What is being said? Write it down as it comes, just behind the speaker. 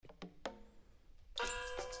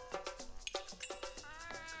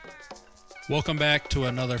Welcome back to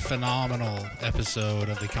another phenomenal episode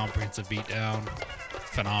of the Comprehensive Beatdown.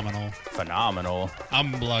 Phenomenal.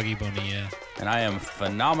 I'm Bloggy Bonilla. And I am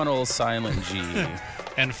Phenomenal Silent G.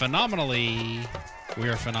 And phenomenally, we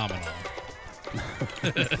are phenomenal.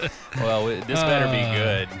 Well, this better be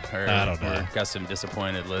good. Or I don't know. We've got some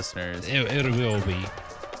disappointed listeners. It will be.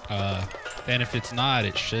 And if it's not,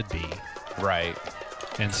 it should be. Right.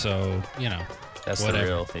 And so, That's whatever.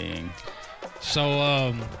 the real thing.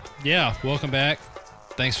 So, welcome back.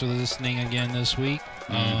 Thanks for listening again this week.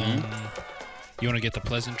 You want to get the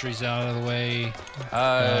pleasantries out of the way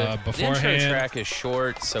beforehand? The intro track is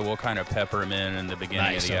short, so we'll kind of pepper them in the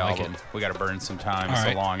beginning of the album. We got to burn some time. It's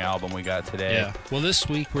a long album we got today. Yeah. Well, this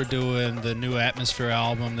week we're doing the new Atmosphere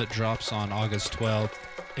album that drops on August 12th,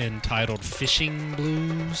 entitled Fishing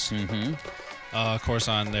Blues. Of course,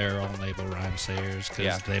 on their own label, Rhymesayers,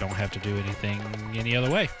 because they don't have to do anything any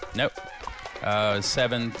other way. Nope.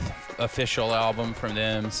 Seventh official album from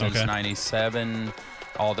them since '97.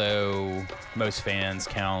 Although most fans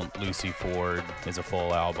count Lucy Ford as a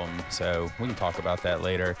full album, so we can talk about that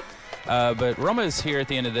later. But we're almost here at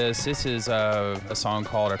the end of this. This is a song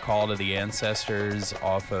called A Call to the Ancestors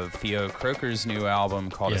off of Theo Croker's new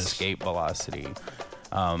album called Escape Velocity.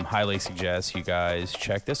 Highly suggest you guys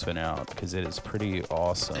check this one out because it is pretty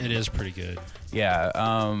awesome. It is pretty good. Yeah,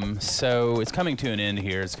 so it's coming to an end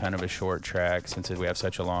here. It's kind of a short track since we have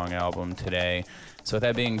such a long album today. So with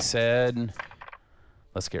that being said,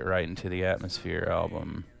 let's get right into the Atmosphere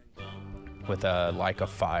album with Like a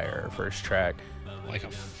Fire, first track. Like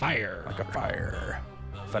a fire. Like a fire.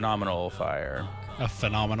 Phenomenal fire. A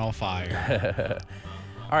phenomenal fire.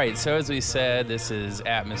 All right, so as we said, this is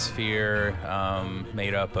Atmosphere,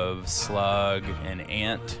 made up of Slug and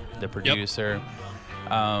Ant, the producer.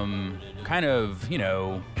 Kind of,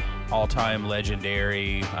 all-time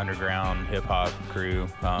legendary underground hip-hop crew.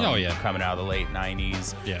 Coming out of the late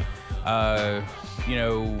 90s. Yeah.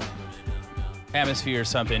 Atmosphere is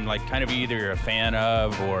something like kind of either you're a fan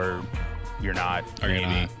of or you're not. Or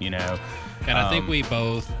maybe, you're not. And I think we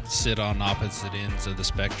both sit on opposite ends of the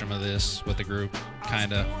spectrum of this with the group,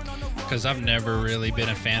 kind of, because I've never really been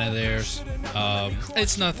a fan of theirs.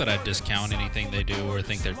 It's not that I discount anything they do or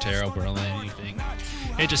think they're terrible or anything.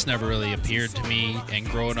 It just never really appeared to me. And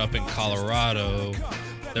growing up in Colorado,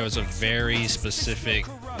 there was a very specific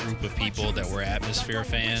group of people that were Atmosphere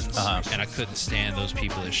fans, and I couldn't stand those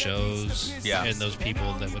people at shows and those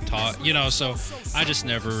people that would talk, so I just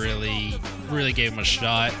never really gave them a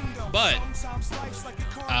shot. But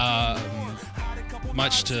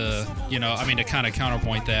much to, to kind of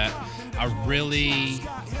counterpoint that, I really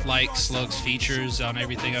like Slug's features on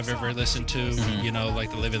everything I've ever listened to, like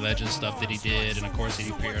the Living Legend stuff that he did, and of course he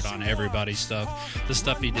appeared on everybody's stuff. The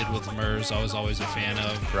stuff he did with Murs, I was always a fan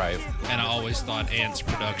of. Right. And I always thought Ant's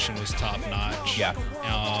production was top notch. Yeah.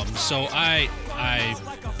 So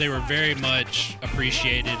they were very much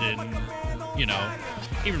appreciated and,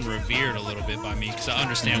 even revered a little bit by me because I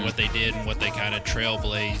understand what they did and what they kind of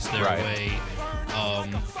trailblazed their way.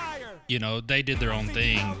 They did their own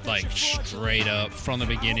thing, like straight up from the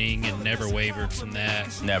beginning and never wavered from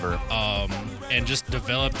that. Never. And just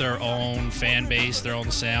developed their own fan base, their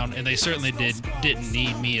own sound, and they certainly didn't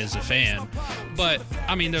need me as a fan. But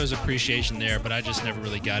there was appreciation there, but I just never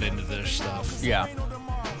really got into their stuff. Yeah,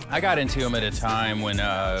 I got into them at a time when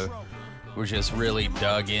we're just really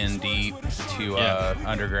dug in deep to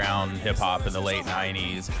underground hip hop in the late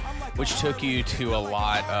 '90s, which took you to a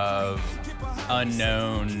lot of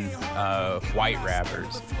unknown white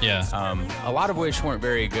rappers. Yeah. A lot of which weren't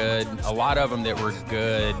very good. A lot of them that were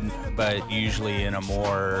good, but usually in a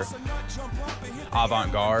more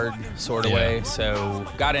avant-garde sort of way. So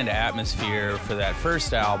got into Atmosphere for that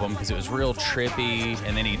first album because it was real trippy,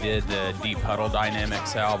 and then he did the Deep Puddle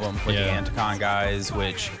Dynamics album with the Anticon guys,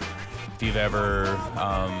 which if you've ever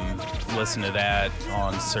listened to that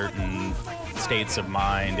on certain states of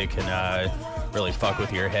mind, it can really fuck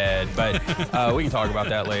with your head, but we can talk about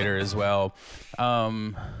that later as well. But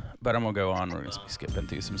I'm gonna go on. We're gonna be skipping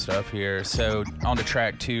through some stuff here. So on to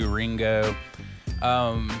track 2, Ringo.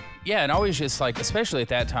 And always just like, especially at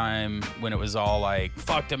that time when it was all like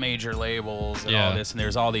fuck the major labels and all this, and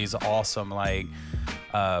there's all these awesome like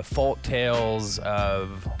folk tales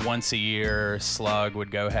of once a year Slug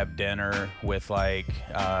would go have dinner with like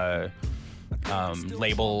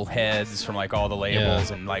label heads from like all the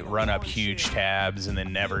labels and like run up huge tabs and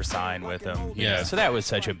then never sign with them. So that was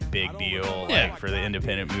such a big deal like for the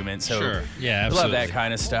independent movement. So I love that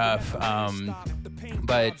kind of stuff.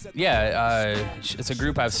 But it's a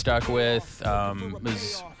group I've stuck with.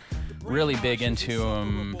 Was really big into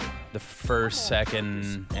them the first,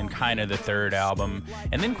 second, and kind of the third album,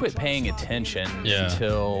 and then quit paying attention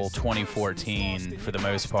until 2014 for the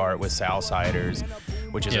most part with Southsiders,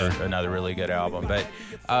 which is another really good album. But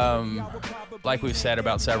like we've said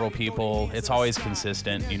about several people, it's always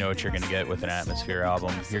consistent. You know what you're going to get with an Atmosphere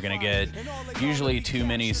album. You're going to get usually too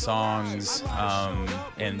many songs,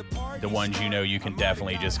 and the ones you can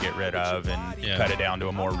definitely just get rid of and cut it down to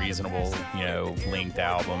a more reasonable, length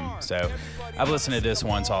album. So I've listened to this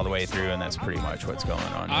once all the way through, and that's pretty much what's going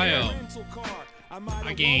on here.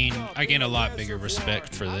 I gain a lot bigger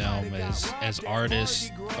respect for them as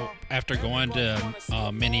artists after going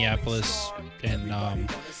to Minneapolis and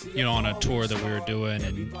on a tour that we were doing,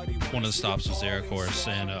 and one of the stops was there, of course,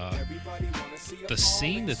 and the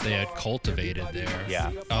scene that they had cultivated there.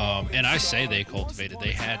 Yeah. And I say they cultivated,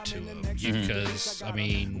 they had to because I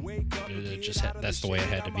mean, that's the way it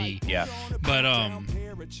had to be. Yeah. But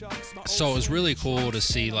so it was really cool to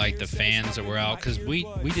see like the fans that were out, because we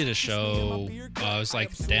did a show. It was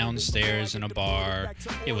like downstairs in a bar.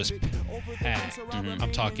 It was packed.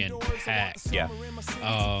 I'm talking packed. Yeah.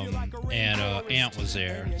 And Ant was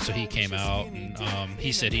there, so he came out, and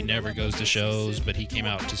he said he never goes to shows, but he came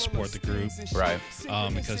out to support the group, right?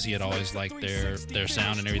 Because he had always liked their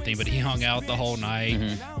sound and everything. But he hung out the whole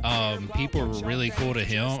night. People were really cool to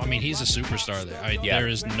him. I mean, he's a superstar there. There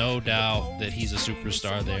is no doubt that he's a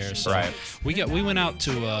superstar there. So we went out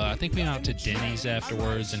to I think we went out to Denny's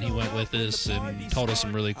afterwards, and he went with us and told us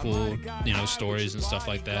some really cool stories and stuff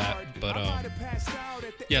like that. But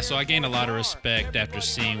so I gained a lot of respect after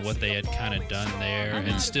seeing what they had kind of done there,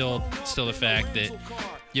 and still the fact that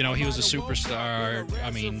he was a superstar.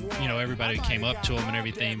 I mean, everybody came up to him and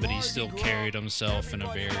everything, but he still carried himself in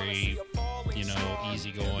a very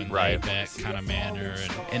easygoing, laid-back kind of manner.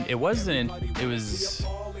 And it was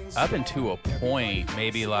up until a point,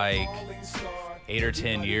 maybe like 8 or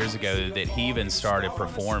 10 years ago, that he even started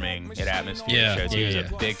performing at Atmosphere shows. He was a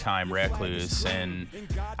big-time recluse, and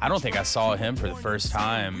I don't think I saw him for the first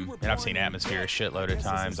time, and I've seen Atmosphere a shitload of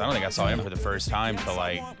times. I don't think I saw him for the first time till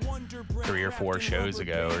like 3 or 4 shows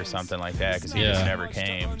ago or something like that, because he just never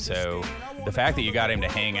came. So the fact that you got him to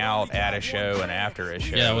hang out at a show and after a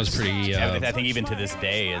show, it was pretty. I think even to this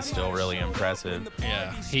day is still really impressive.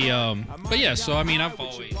 Yeah, he. But so I mean, I've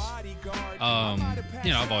always,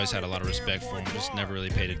 I've always had a lot of respect for him. Just never really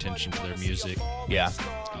paid attention to their music. Yeah.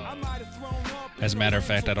 As a matter of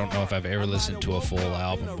fact, I don't know if I've ever listened to a full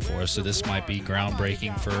album before, so this might be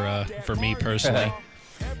groundbreaking for me personally.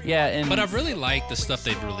 But I've really liked the stuff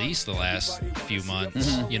they've released the last few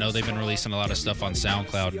months. They've been releasing a lot of stuff on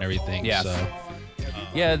SoundCloud and everything. Yeah. So.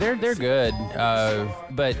 They're good.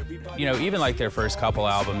 But even like their first couple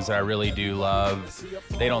albums that I really do love,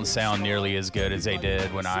 they don't sound nearly as good as they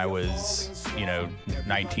did when I was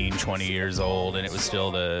 19, 20 years old, and it was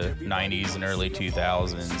still the 90s and early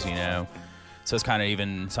 2000s. So it's kind of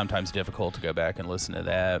even sometimes difficult to go back and listen to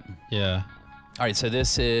that. Yeah. All right, so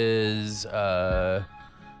this is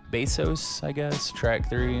Bezos, I guess, track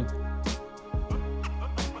 3.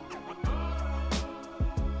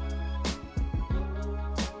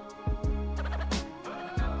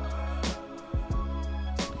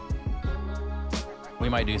 We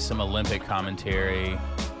might do some Olympic commentary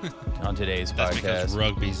on today's That's podcast. Because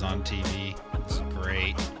rugby's on TV. It's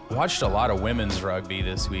great. Watched a lot of women's rugby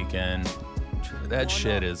this weekend. That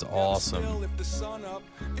shit is awesome.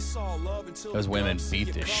 Those women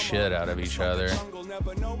beat the shit out of each other. It's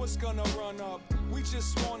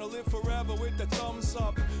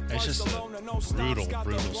just a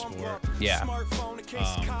brutal sport. Yeah.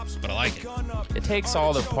 But I like it. It takes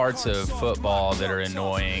all the parts of football that are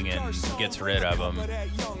annoying and gets rid of them.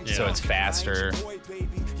 So it's faster.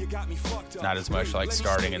 Not as much like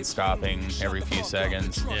starting and stopping every few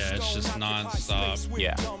seconds. Yeah, it's just non-stop.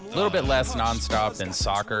 Yeah. A little bit less non-stop than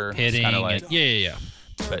soccer. Hitting. Like, Yeah.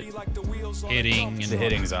 But hitting and the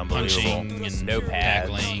hitting's unbelievable. Punching and no pads.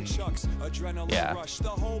 tackling. Yeah.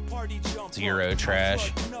 Zero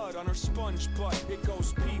trash.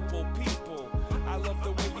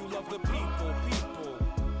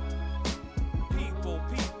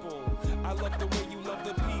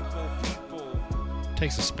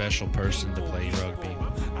 Takes a special person to play rugby.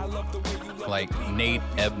 Like Nate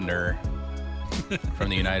Ebner from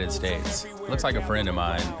the United States. Looks like a friend of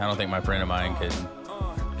mine. I don't think my friend of mine could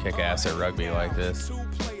kick ass at rugby like this.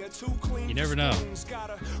 You never know.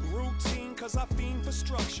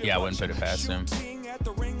 Yeah, I wouldn't put it past him.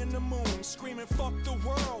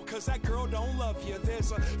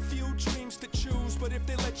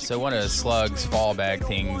 So one of Slug's fallback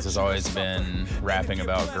things has always been rapping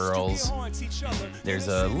about girls. There's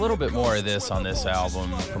a little bit more of this on this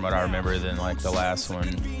album, from what I remember, than like the last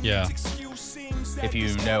one. Yeah. If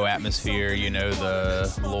you know Atmosphere, you know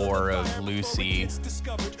the lore of Lucy,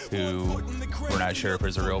 who we're not sure if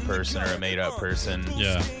it's a real person or a made-up person.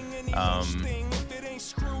 Yeah.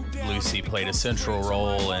 Lucy played a central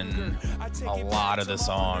role in a lot of the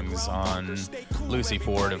songs on Lucy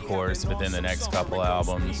Ford, of course, but then the next couple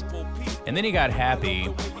albums. And then he got Happy,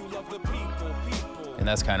 and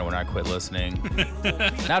that's kind of when I quit listening.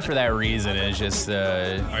 Not for that reason, it's just...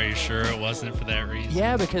 Are you sure it wasn't for that reason?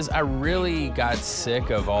 Yeah, because I really got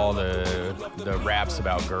sick of all the raps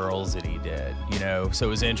about girls that he did, you know? So it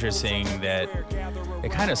was interesting that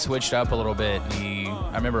it kind of switched up a little bit.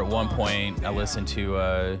 I remember at one point I listened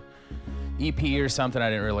to EP or something I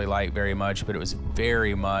didn't really like very much, but it was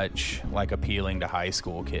very much like appealing to high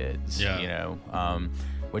school kids, you know,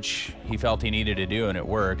 which he felt he needed to do, and it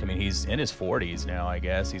worked. I mean, he's in his 40s now, I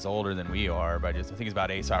guess. He's older than we are, but I think he's about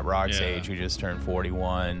A$AP Rock's age, who just turned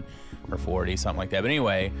 41 or 40, something like that. But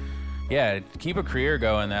anyway, yeah, keep a career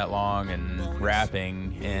going that long and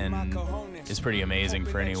rapping and is pretty amazing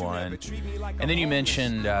for anyone. And then you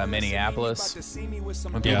mentioned Minneapolis.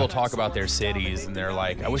 When people talk about their cities and they're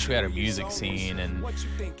like, I wish we had a music scene, and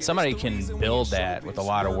somebody can build that with a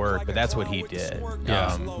lot of work, but that's what he did.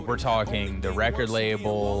 We're talking the record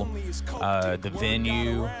label, the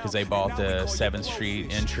venue, because they bought the 7th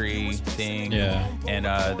Street entry thing, and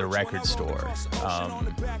the record store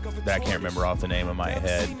that I can't remember off the name of my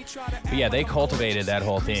head. But yeah, they cultivated that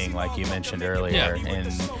whole thing, like you mentioned earlier.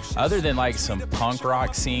 And other than like some punk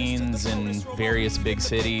rock scenes in various big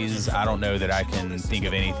cities, I don't know that I can think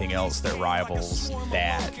of anything else that rivals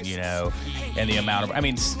that, you know. And the amount of, I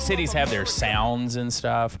mean, cities have their sounds and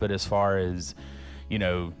stuff, but as far as, you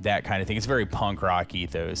know, that kind of thing, it's very punk rock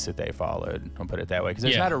ethos that they followed, I'll put it that way, because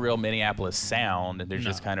there's not a real Minneapolis sound. There's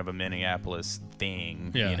just kind of a Minneapolis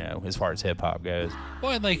thing, you know, as far as hip hop goes.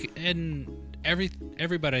 Well, and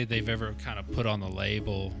everybody they've ever kind of put on the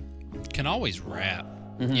label can always rap.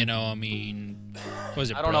 You know, I mean,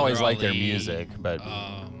 was it? I don't always like their music, but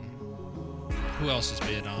who else has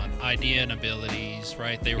been on Idea and Abilities?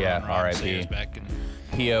 Right, they were on R.I.P. back in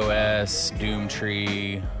POS,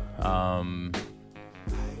 Doomtree,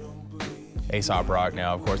 A$AP Rock.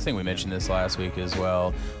 Now, of course, I think we mentioned this last week as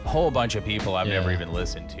well. A whole bunch of people I've never even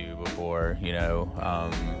listened to before. You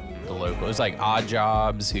know, the local. It was like Odd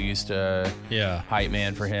Jobs, who used to hype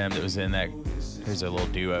man for him. That was in that. There's a little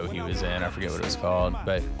duo he was in. I forget what it was called,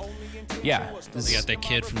 but yeah. We got that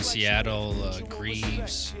kid from Seattle,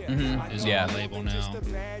 Greaves, is on the label now.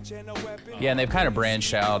 Yeah, and they've kind of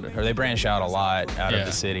branched out, or they branched out a lot out of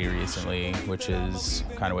the city recently, which is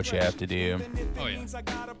kind of what you have to do. Oh yeah.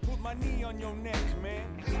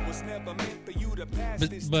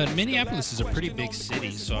 But Minneapolis is a pretty big city,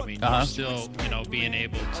 so I mean, you're still, you know, being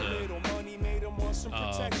able to.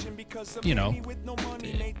 You know,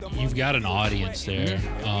 you've got an audience there.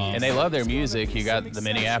 And they love their music. You got the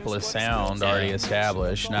Minneapolis sound already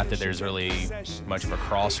established. Not that there's really much of a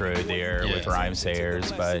crossroad there with rhyme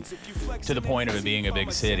sayers, but to the point of it being a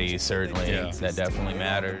big city, certainly that definitely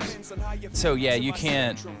matters. So yeah,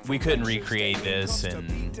 we couldn't recreate this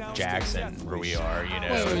in Jackson where we are, you know.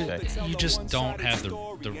 Well, you just don't have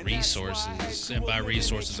the resources, and by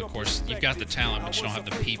resources, of course, you've got the talent, but you don't have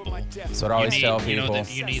the people. So I always tell people, you know,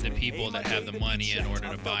 you need the people that have the money in order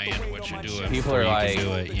to buy into what you're doing. People are like,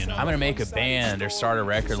 you know? I'm gonna make a band or start a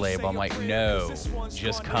record label. I'm like, no,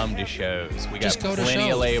 just come to shows. We got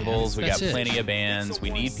plenty of labels. We got plenty of bands. We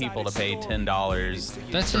need people to pay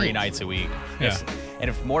 $10 3 nights a week. Yeah. And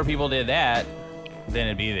if more people did that, then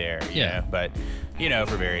it'd be there. You know? But you know,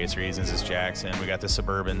 for various reasons, it's Jackson. We got the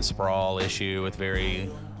suburban sprawl issue with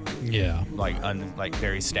very like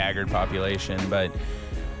very staggered population. But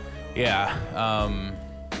yeah,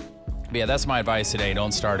 that's my advice today.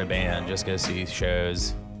 Don't start a band. Just go see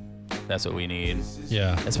shows. That's what we need.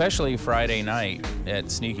 Yeah. Especially Friday night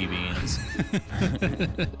at Sneaky Beans. All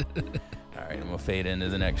right, and we'll fade into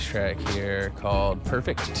the next track here called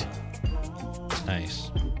Perfect.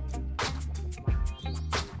 Nice.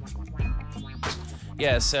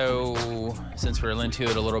 Yeah, so since we're into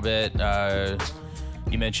it a little bit,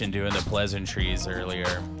 you mentioned doing the pleasantries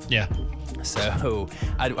earlier. Yeah. So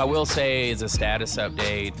I will say, as a status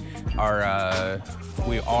update,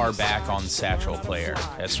 we are back on Satchel Player.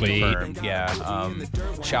 That's Sweet. confirmed. Yeah.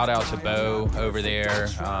 Shout out to Bo over there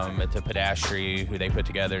at the Pedastry, who they put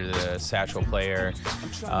together the Satchel Player.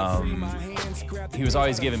 He was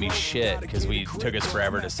always giving me shit because we took us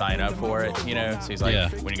forever to sign up for it, you know. So he's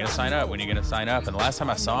like, "When are you gonna sign up? When are you gonna sign up?" And the last time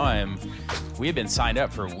I saw him, we had been signed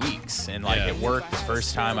up for weeks, and like it worked the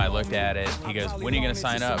first time I looked at it. He goes, "When are you gonna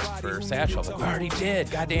sign up for Satchel?" I was like, "I already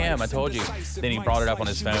did. Goddamn, I told you." Then he brought it up on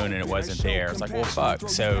his phone and it wasn't there. It's like, well, fuck.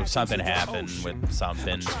 So something happened with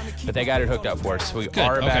something, but they got it hooked up for us. So we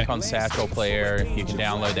are back on Satchel Player. You can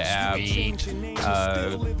download the app,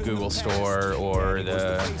 Google Store or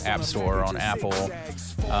the App Store on Apple.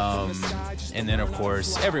 And then, of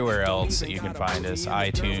course, everywhere else that you can find us,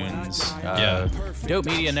 iTunes,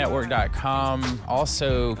 DopeMediaNetwork.com.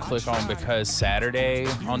 Also, click on Because Saturday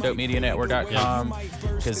on DopeMediaNetwork.com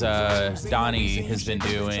because Donnie has been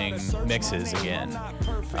doing mixes again.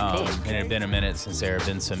 And it had been a minute since there have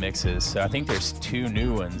been some mixes. So I think there's 2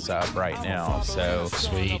 new ones up right now. So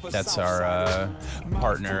sweet. That's our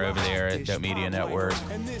partner over there at Dope Media Network.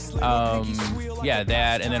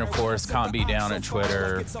 That. And then, of course, Comp Beatdown at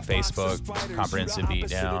Twitter, Facebook, Comprehensive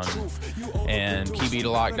Beatdown, and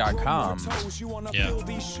KeyBeatALock.com. Yeah.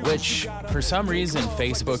 Which, for some reason,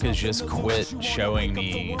 Facebook has just quit showing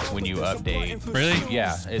me when you update. Really?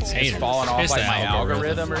 Yeah. It's fallen off like my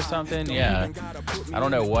algorithm or something. Yeah. I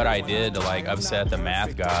don't know what I did to like upset the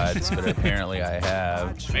math gods, but apparently I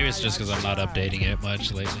have. Maybe it's just because I'm not updating it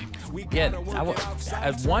much lately. Yeah, I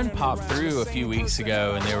had one pop through a few weeks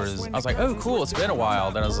ago, and I was like, oh, cool, it's been a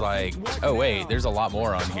while. Then I was like, oh, wait, there's a lot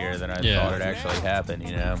more on here than I thought it actually happened,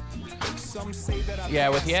 you know? Yeah,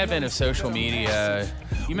 with the advent of social media,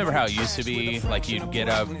 you remember how it used to be? Like, you'd get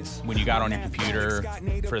up when you got on your computer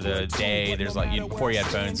for the day. There's like, before you had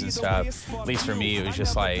phones and stuff, at least for me, it was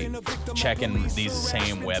just like checking these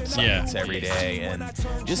same websites every day. And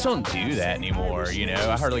just don't do that anymore, you know?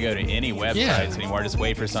 I hardly go to any websites anymore. I just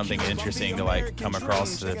wait for something interesting to like come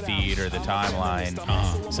across the feed or the timeline.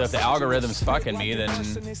 So if the algorithm's fucking me, then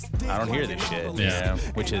I don't hear this shit, you know?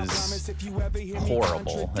 Which is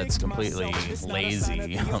horrible. That's completely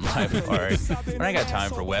lazy on my part. When I got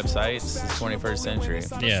time for websites, it's 21st century.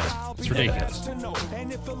 Yeah, it's ridiculous.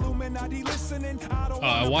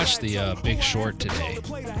 I watched the Big Short today.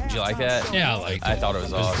 Did you like that? Yeah, I liked it. I thought it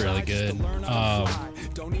was awesome. It was really good.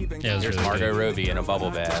 There's really Margot good. Robbie in a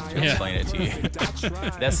bubble bath to explain it to you.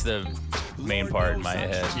 That's the main part in my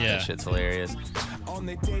head. Yeah. That shit's hilarious.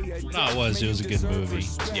 No, it was a good movie.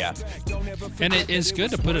 Yeah. And it's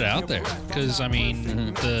good to put it out there because, I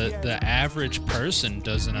mean, the average person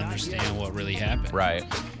doesn't understand what really happened. Right.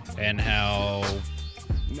 And how,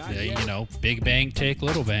 big bank take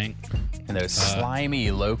little bank. And those slimy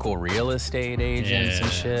local real estate agents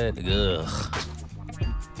and shit. Ugh.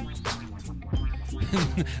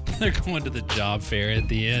 They're going to the job fair at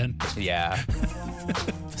the end. Yeah.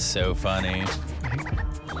 So funny.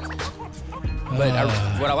 But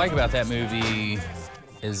what I like about that movie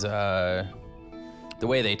is the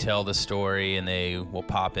way they tell the story, and they will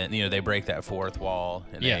pop in. You know, they break that fourth wall,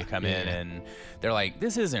 and they come in, and they're like,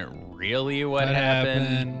 "This isn't really what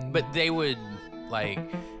happened," but they would like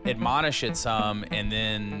admonish it some, and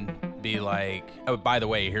then be like, "Oh, by the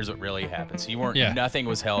way, here's what really happened." So you weren't, nothing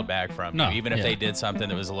was held back from you. Even if they did something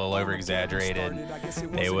that was a little over exaggerated,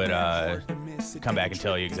 they would come back and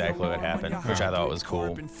tell you exactly what happened, which I thought was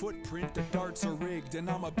cool.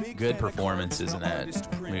 Good performances in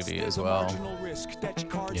that movie as well.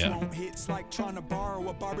 Yeah. All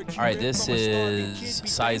right, this is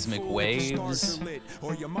Seismic Waves.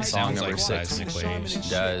 Song number 6. Seismic Waves. It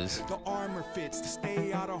does. The armor fits to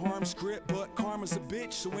stay out of harm's grip, but karma's a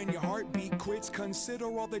bitch, so when your heartbeat quits, consider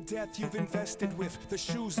all the death you've invested with. The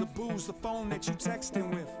shoes, the booze, the phone that you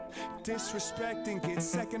texting with. Disrespecting gets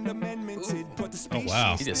Second Amendmented, but the species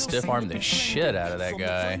wow. He just stiff-armed the shit out of that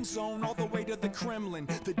guy. From the zone all the way to the Kremlin,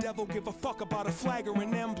 the devil give a fuck about a flag or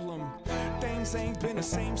an emblem. Things ain't been the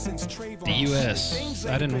same since Trayvon. The U.S.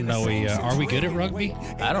 I didn't know are we good at rugby?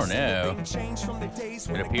 I don't know.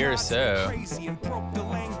 It appears so. Yeah,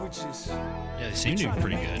 they seem to be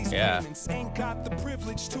pretty good. Yeah.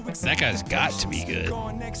 That guy's got to be good.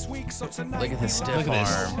 Look at this stiff Look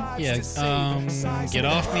at this. arm. Yeah, get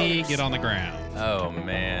off me, get on the ground. Oh,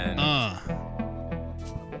 man.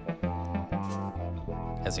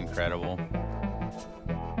 That's incredible.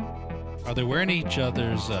 Are they wearing each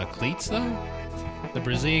other's cleats, though? The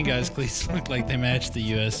Brazilian guys' cleats look like they match the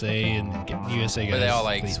USA and the USA guys. Were they all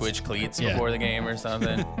like cleats. switch cleats before the game or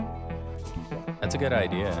something? That's a good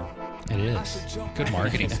idea. It is. Good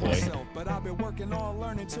marketing ploy. But I've been working on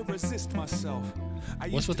learning to resist myself.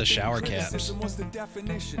 What's with the shower caps?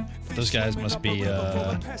 Those guys must be.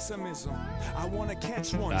 Some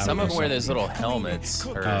of them wear those little helmets,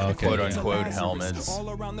 or quote unquote helmets.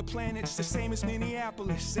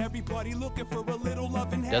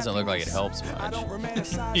 Doesn't look like it helps much.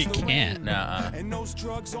 You can't. Nuh-uh.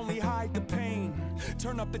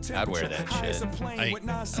 I'd wear that shit.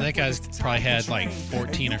 That guy's probably had like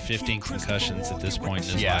 14 or 15 concussions at this point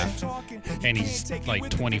in his life. And he's like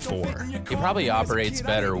 24. He probably operates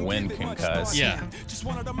better when concussed. Yeah.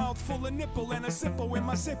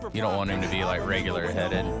 You don't want him to be like regular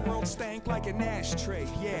headed.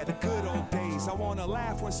 Yeah, the good old days. I wanna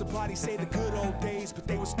laugh when somebody say the good old days, but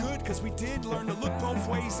they was good because we did learn to look both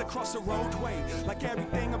ways across the roadway. Like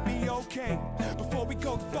everything will be okay before we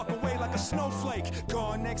go the fuck away like a snowflake.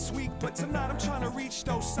 Gone next week, but tonight I'm trying to reach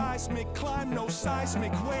those seismic, climb those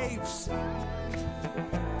seismic waves.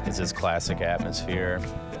 It's his classic atmosphere.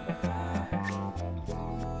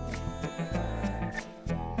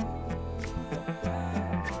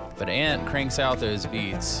 But Ant cranks out those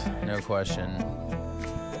beats, no question.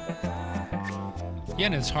 Yeah,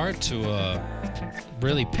 and it's hard to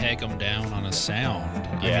really peg them down on a sound.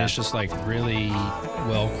 I mean, it's just like really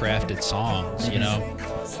well-crafted songs, you know?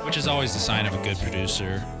 Which is always the sign of a good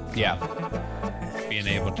producer. Yeah. Being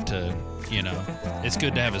able to, you know, it's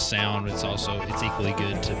good to have a sound, but it's equally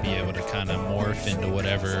good to be able to kind of morph into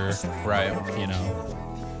whatever, Right. you know,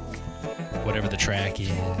 whatever the track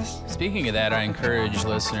is. Speaking of that, I encourage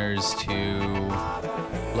listeners to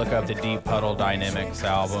look up the Deep Puddle Dynamics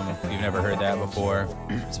album if you've never heard that before,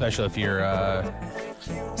 especially if you're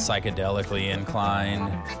psychedelically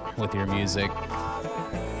inclined with your music.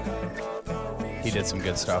 He did some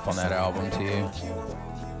good stuff on that album too.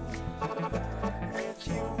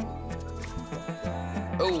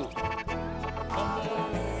 Oh,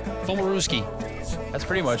 Fumblerooski. that's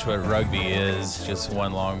pretty much what rugby is, just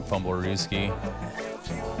one long fumblerooski.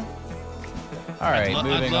 All right,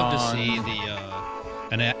 moving on. I'd love to see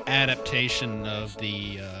an adaptation of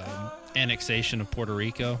the annexation of Puerto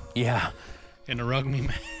Rico Yeah. in a rugby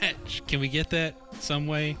match. Can we get that some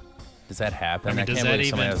way? Does that happen? I mean, does can't that believe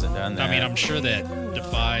even? somebody hasn't done that. I mean, I'm sure that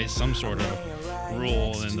defies some sort of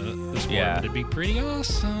rule in the sport, Yeah. but it'd be pretty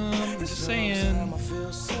awesome. Just saying.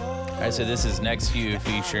 All right, so this is Next to You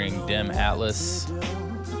featuring Dim Atlas.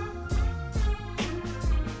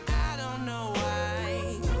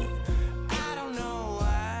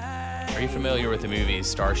 Are you familiar with the movie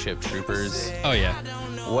Starship Troopers? Oh yeah.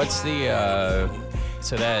 What's the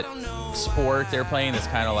so that sport they're playing that's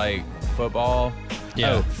kind of like football?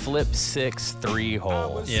 Yeah. Oh, flip 6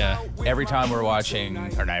 3-hole. Yeah. Every time we're watching,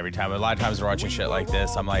 or not every time, but a lot of times we're watching shit like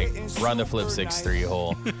this, I'm like, run the flip 6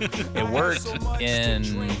 3-hole. It worked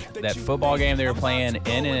in that football game they were playing,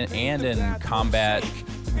 and in combat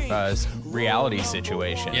reality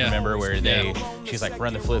situation. Yeah. Remember where she's like,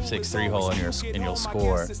 run the flip 6 3-hole and you'll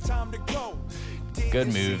score. Good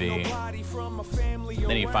movie.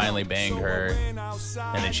 Then he finally banged her,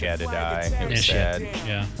 and then she had to die. It was sad.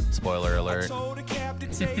 Yeah. Spoiler alert.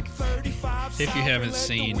 If you haven't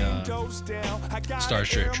seen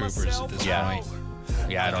Starship Troopers at this point,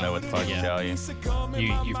 Yeah, I don't know what the fuck to tell you.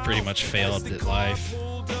 you've pretty much failed at life.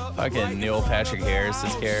 Fucking Neil Patrick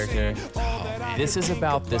Harris's character. This is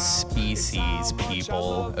about the species,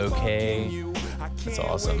 people, okay? That's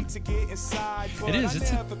awesome. It is.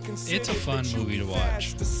 It's a fun movie to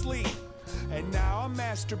watch. And now I'm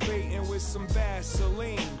masturbating with some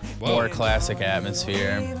Vaseline. More classic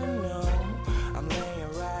atmosphere.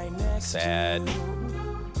 Sad.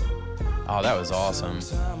 Oh, that was awesome.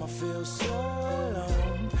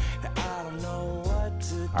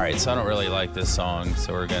 Alright, so I don't really like this song,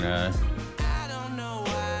 so we're gonna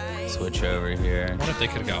switch over here. What if they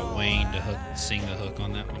could have got Wayne to sing the hook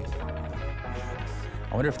on that one?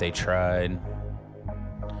 I wonder if they tried.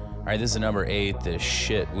 Alright, this is number 8, the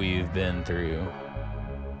shit we've been through.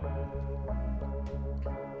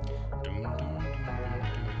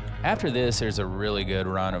 After this, there's a really good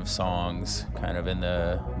run of songs, kind of in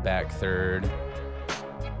the back third.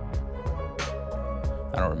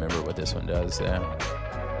 I don't remember what this one does, though.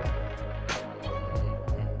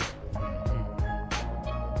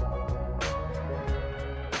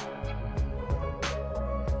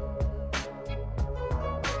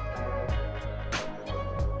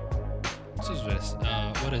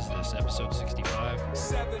 What is this? Episode 65?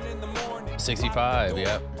 65,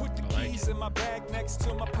 yep. Put the keys in my bag next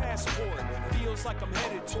to my passport. Feels like I'm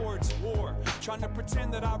headed towards war. Trying to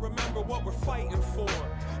pretend that I remember what we're fighting for.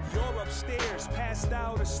 You're upstairs, passed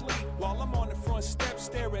out asleep, while I'm on the front step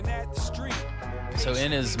staring at the street. So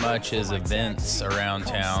inasmuch as events around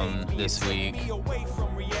town this week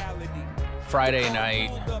Friday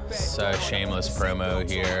night, it's a shameless promo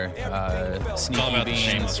here. Sneaky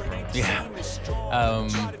Beans. Yeah.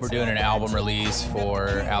 We're doing an album release for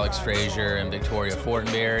Alex Frazier and Victoria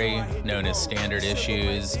Fortenberry, known as Standard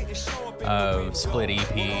Issues. Split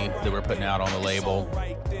EP that we're putting out on the label.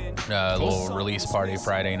 Little release party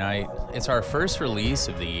Friday night. It's our first release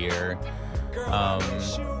of the year.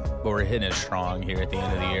 But we're hitting it strong here at the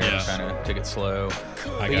end of the year. Yeah. Trying to take it slow.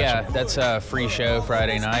 But yeah, that's a free show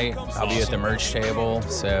Friday night. I'll be at the merch table,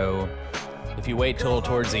 so if you wait till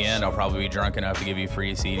towards the end, I'll probably be drunk enough to give you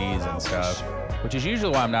free CDs and stuff, which is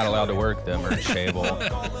usually why I'm not allowed to work the merch table.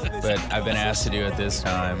 But I've been asked to do it this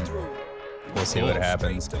time. We'll see what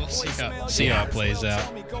happens. We'll see how it plays out.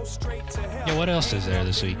 Yeah, what else is there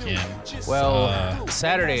this weekend? Well,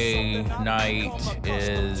 Saturday night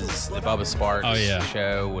is the Bubba Sparks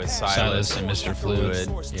show with Silas and Mr. Fluid.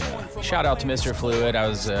 Yeah. Shout out to Mr. Fluid. I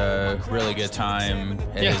was a really good time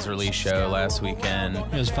at his release show last weekend.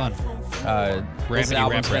 It was fun. This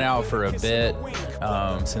album's been out for a bit,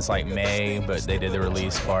 since like May, but they did the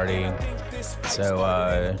release party.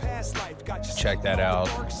 So check that out.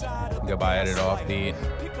 Go buy it at Offbeat.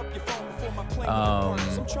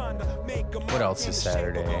 What else is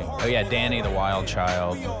Saturday? Oh yeah, Danny the Wild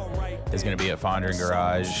Child is going to be at Fondren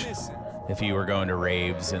Garage. If you were going to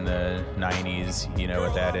raves in the 90s, you know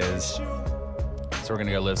what that is. So we're going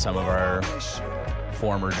to go live some of our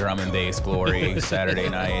former drum and bass glory Saturday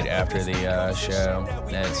night after the show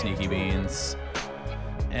at Sneaky Beans.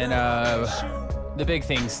 And the big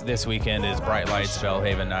things this weekend is Bright Lights,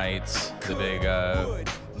 Bellhaven Nights, the big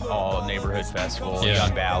all neighborhood festival. Yeah.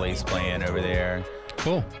 Young Valley's playing over there.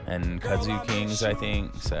 Cool. And Kudzu Kings, I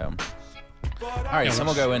think. So, all right, so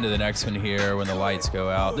we'll go into the next one here, When the Lights Go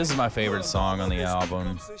Out. This is my favorite song on the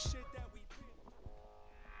album.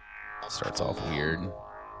 Starts off weird.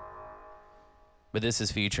 But this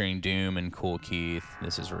is featuring Doom and Cool Keith.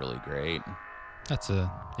 This is really great.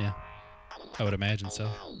 Yeah, I would imagine so.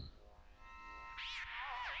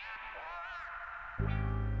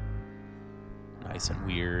 Nice and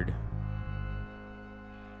weird.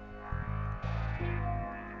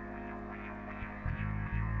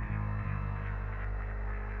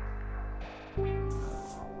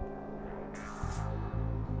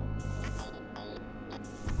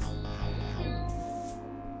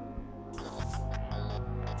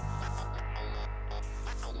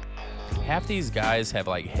 Half these guys have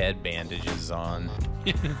like head bandages on.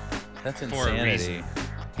 That's insanity.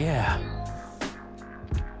 Yeah.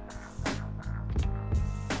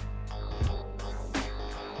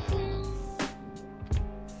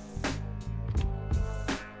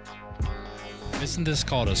 Isn't this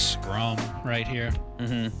called a scrum right here?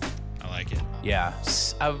 Mm-hmm. I like it. Yeah,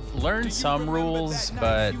 I've learned some rules,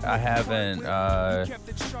 but I haven't,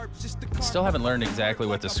 still haven't learned exactly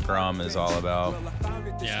what the scrum is all about.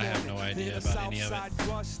 Yeah, I have no idea about any of it.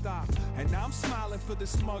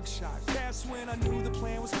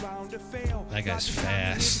 That guy's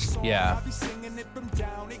fast. Yeah.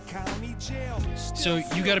 So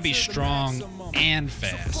you got to be strong and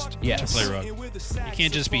fast to play rock. You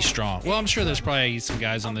can't just be strong. Well, I'm sure there's probably some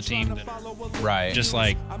guys on the team that are just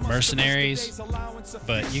like mercenaries,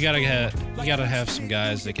 but you gotta have some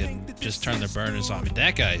guys that can just turn their burners on. I mean,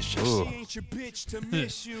 that guy's just. Ooh.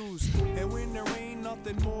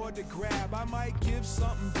 Nothing more to grab. I might give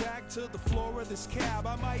something back to the floor of this cab.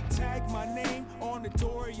 I might tag my name on the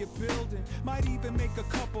door of your building. Might even make a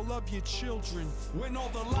couple of your children. When all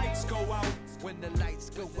the lights go out. When the lights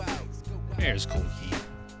go out. There's Cool Keith.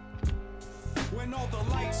 When all the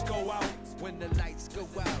lights go out. When the lights go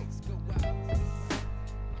out.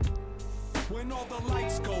 When all the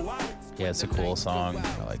lights go out. Yeah, it's a cool song.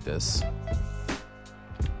 I like this.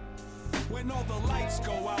 When all the lights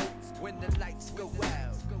go out. When the lights go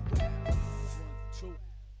out.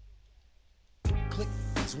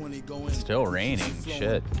 Still raining.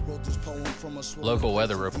 Shit. Local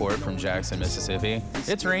weather report from Jackson, Mississippi.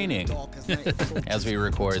 It's raining as we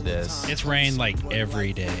record this. It's rained like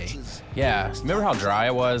every day. Yeah. Remember how dry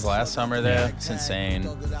it was last summer there? It's insane.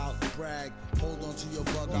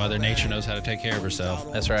 Mother Nature knows how to take care of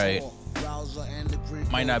herself. That's right.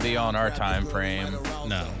 Might not be on our time frame.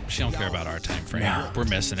 No, she don't care about our time frame. No. We're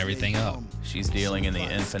messing everything up. She's dealing in the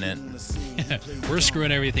infinite. We're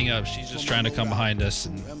screwing everything up. She's just trying to come behind us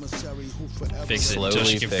and fix it until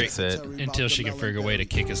she can fix it until she can figure a way to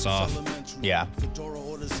kick us off. Yeah.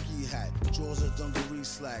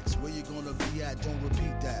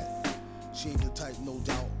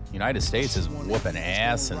 United States is whooping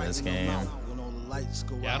ass in this game.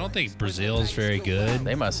 Yeah, I don't think Brazil's very good.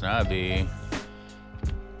 They must not be.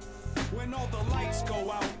 When all the lights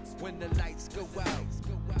go out. When the lights go out.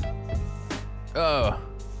 Oh.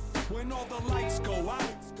 When all the lights go out.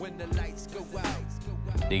 When the lights go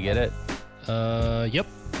out. Do you get it? Yep.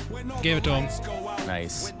 Gave it to him.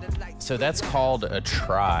 Nice. So that's called a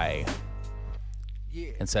try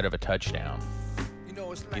instead of a touchdown.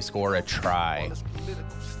 You score a try.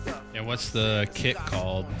 And what's the kick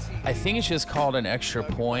called? I think it's just called an extra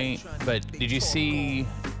point, but did you see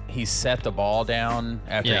he set the ball down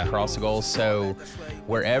after he crossed the goal? So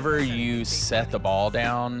wherever you set the ball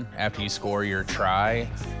down after you score your try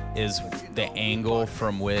is the angle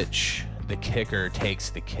from which the kicker takes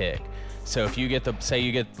the kick. So if you get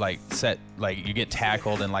you get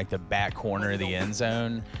tackled in like the back corner of the end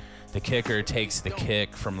zone, the kicker takes the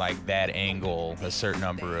kick from like that angle a certain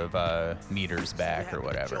number of meters back or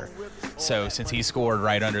whatever. So since he scored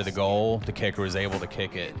right under the goal, the kicker was able to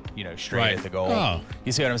kick it, straight at the goal. Oh.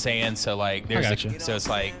 You see what I'm saying? So like gotcha. so it's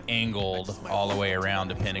like angled all the way around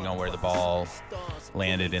depending on where the ball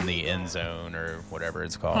landed in the end zone or whatever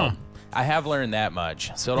it's called. Huh. I have learned that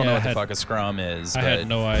much. Still don't know what the fuck a scrum is. I had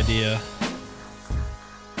no idea.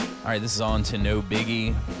 All right, this is on to No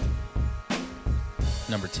Biggie.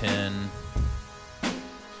 Number 10.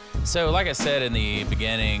 So, like I said in the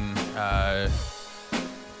beginning,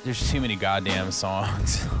 there's too many goddamn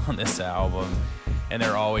songs on this album, and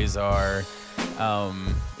there always are.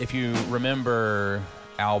 If you remember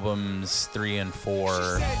albums 3 and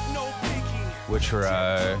 4, which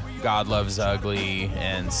were God Loves Ugly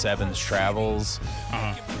and Seven's Travels,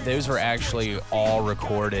 those were actually all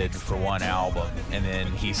recorded for one album, and then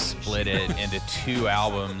he split it into 2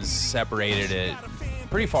 albums, separated it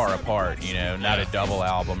pretty far apart, not a double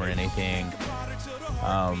album or anything.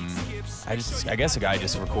 I guess a guy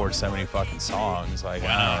just records so many fucking songs, like,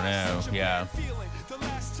 I don't know, yeah.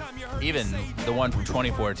 Even the one from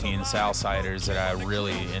 2014, Southsiders, that I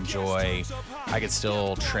really enjoy, I could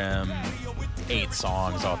still trim 8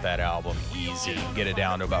 songs off that album easy, get it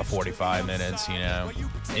down to about 45 minutes,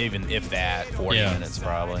 even if that, 40 minutes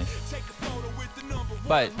probably.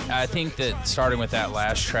 But I think that starting with that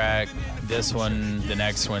last track, this one, the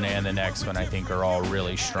next one, and the next one, I think are all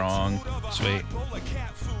really strong. Sweet.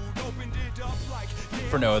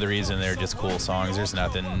 For no other reason, they're just cool songs. There's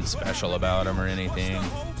nothing special about them or anything.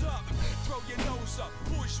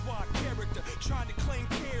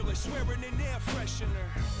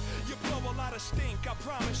 You blow a lot of stink, I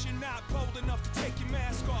promise you're not bold enough to take your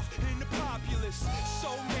mask off in the populace. So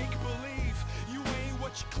make believe you ain't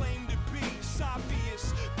what you claim to be. It's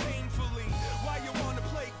obvious, painfully. Why you wanna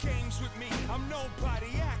play games with me? I'm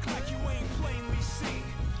nobody, act like you ain't plainly see.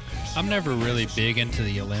 I'm never really big into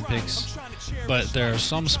the Olympics, but there are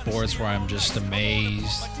some sports where I'm just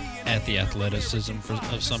amazed at the athleticism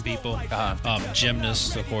of some people.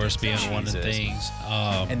 Gymnasts, of course, being one of the things.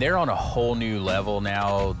 And they're on a whole new level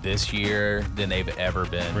now this year than they've ever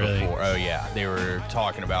been before. Oh, yeah. They were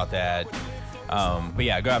talking about that. But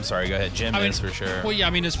yeah, I'm sorry. Go ahead. Gymnasts for sure. Well, yeah,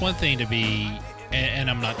 it's one thing to be, and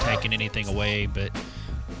I'm not taking anything away, but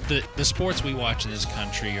the sports we watch in this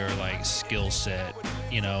country are like skill set,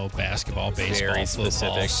 basketball, baseball, very football,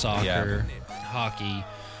 specific. soccer, hockey.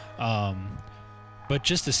 But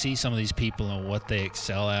just to see some of these people and what they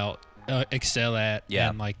excel at,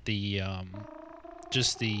 and like the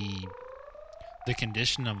just the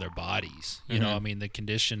condition of their bodies, the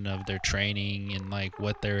condition of their training and like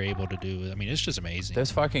what they're able to do. It's just amazing.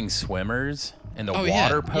 Those fucking swimmers and the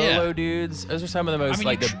water polo dudes, those are some of the most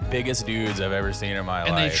the biggest dudes I've ever seen in my life.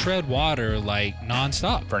 And they tread water like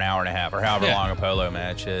nonstop for an hour and a half or however long a polo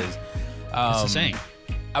match is. It's insane.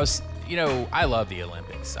 I love the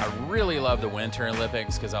Olympics. I really love the Winter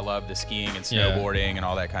Olympics because I love the skiing and snowboarding and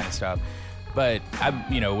all that kind of stuff. But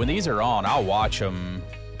when these are on, I'll watch them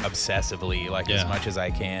obsessively, as much as I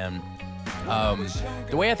can.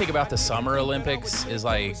 The way I think about the Summer Olympics is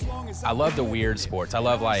like, I love the weird sports. I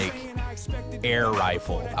love like air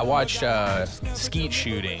rifle. I watched skeet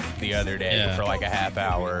shooting the other day for like a half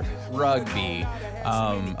hour. Rugby.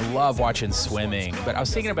 I love watching swimming. But I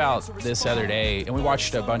was thinking about this other day, and we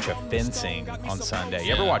watched a bunch of fencing on Sunday.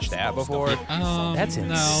 You ever watched that before? That's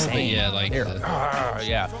insane. No,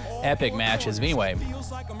 but epic matches. But anyway,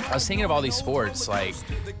 I was thinking of all these sports like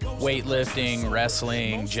weightlifting,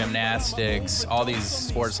 wrestling, gymnastics, all these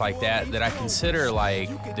sports like that I consider like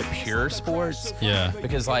the pure sports. Yeah.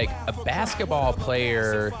 Because like a basketball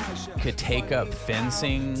player could take up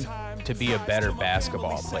fencing to be a better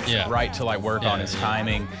basketball player, Yeah. right? To like work on his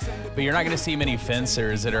timing. But you're not going to see many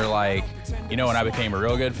fencers that are like, you know, when I became a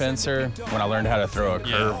real good fencer, when I learned how to throw a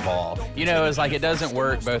curveball. You know, it's like it doesn't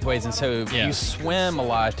work both ways. And so you swim a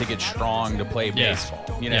lot to get strong to play baseball,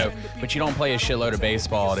 you know, but you don't play a shitload of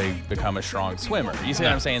baseball to become a strong swimmer. You see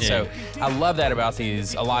what I'm saying? So I love that about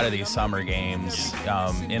a lot of these summer games,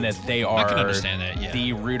 in that they are I can understand that,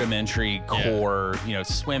 the rudimentary core, you know,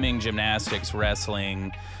 swimming, gymnastics,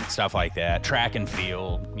 wrestling, stuff like that, track and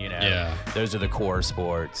field, you know, those are the core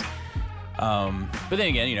sports. But then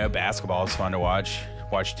again, you know, basketball is fun to watch.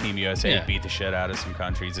 Watch Team USA beat the shit out of some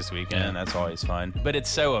countries this weekend. That's always fun. But it's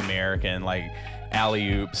so American. Like,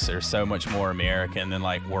 alley-oops are so much more American than,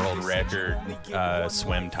 like, world record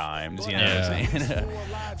swim times. You know what I'm saying?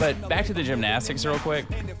 But back to the gymnastics real quick.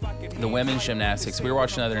 The women's gymnastics. We were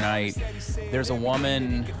watching the other night. There's a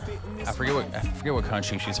woman... I forget what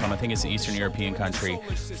country she's from. I think it's an Eastern European country.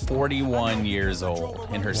 41 years old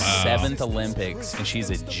in her 7th Olympics, and she's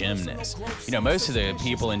a gymnast. You know, most of the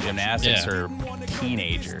people in gymnastics are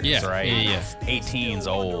teenagers, right? 18's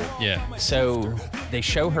old. So they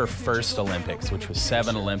show her first Olympics, which was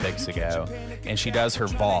 7 Olympics ago, and she does her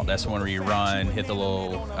vault. That's the one where you run, hit the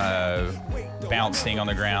little bounce thing on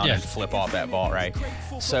the ground, and flip off that vault, right?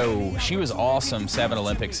 So she was awesome 7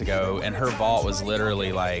 Olympics ago, and her vault was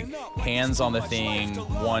literally like hands on the thing,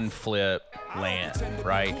 one flip, land,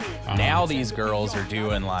 right? Now these girls are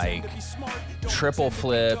doing like triple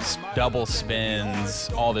flips, double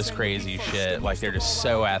spins, all this crazy shit. Like, they're just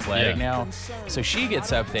so athletic now. So she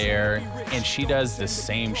gets up there and she does the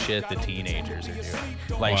same shit the teenagers are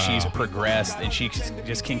doing. Like, she's progressed and she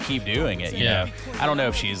just can keep doing it, you know? I don't know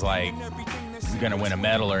if she's like gonna win a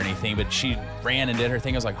medal or anything, but she ran and did her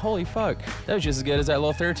thing. I was like, holy fuck, that was just as good as that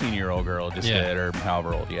little 13-year-old girl just did, or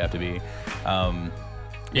however old you have to be.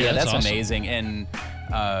 That's awesome. Amazing. And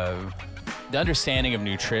the understanding of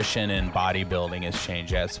nutrition and bodybuilding has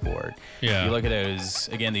changed that sport. You look at those,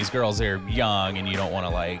 again, these girls, they're young and you don't want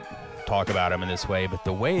to like talk about them in this way, but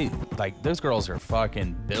the way, like, those girls are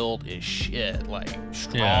fucking built as shit, like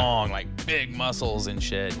strong, like big muscles and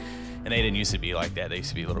shit. And they didn't used to be like that. They used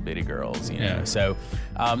to be little bitty girls, you know. So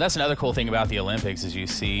that's another cool thing about the Olympics is you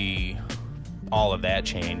see all of that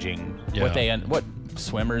changing. What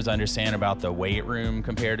swimmers understand about the weight room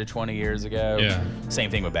compared to 20 years ago. Same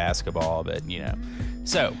thing with basketball, but you know.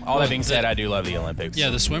 So all that being said, I do love the Olympics.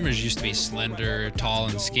 The swimmers used to be slender, tall,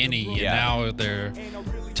 and skinny, and now they're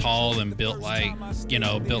tall and built like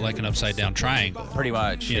an upside down triangle. Pretty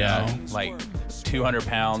much, you know, like 200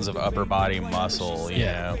 pounds of upper body muscle, you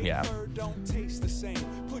know.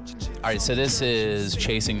 All right, so this is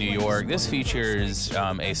Chasing New York. This features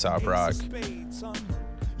Aesop Rock,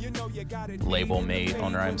 label mate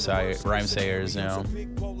on Rhyme Sayers now.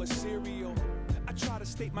 I try to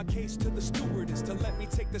state my case to the stewardess to let me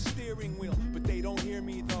take the steering wheel, but they don't hear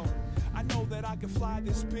me though. I know that I can fly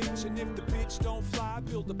this bitch, and if the bitch don't fly,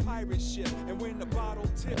 build a pirate ship and win the bottle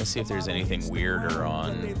tip. Let's see if there's anything weirder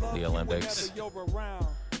on the Olympics.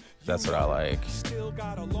 That's what I like.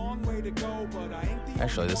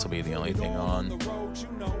 Actually, this will be the only thing on.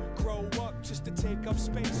 Just to take up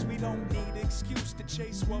space, we don't need excuse to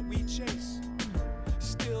chase what we chase.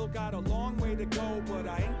 Still got a long way to go, but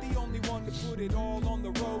I ain't the only one to put it all on the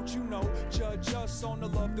road, you know. Judge us on the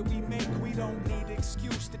love that we make. We don't need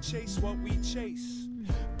excuse to chase what we chase.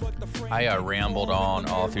 I rambled on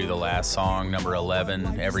all through the last song, number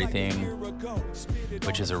 11, Everything,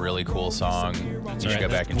 which is a really cool song. You should go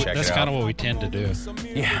back and check it out. That's kind of what we tend to do.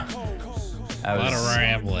 Yeah. A lot of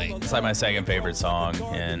rambling. It's like my second favorite song,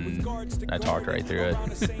 and I talked right through it.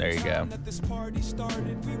 There you go.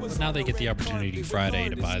 Now they get the opportunity Friday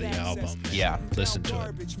to buy the album. And listen to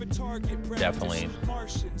it. Definitely.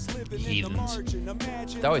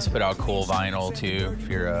 Heathens. They always put out cool vinyl too. If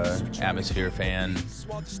you're a Atmosphere fan,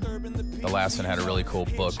 the last one had a really cool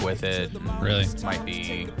book with it. Really? Might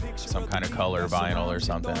be some kind of color vinyl or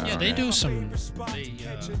something. They do some.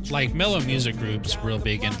 Like Mellow Music Group's real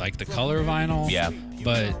big in like the color vinyl.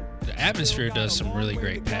 But the Atmosphere does some really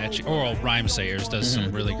great patching. Or Rhyme Sayers does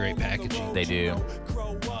some really great packaging. They do.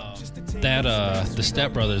 The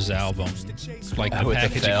Step Brothers album, like the with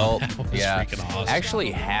packaging the felt, on that was freaking awesome. I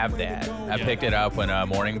actually have that. I picked it up when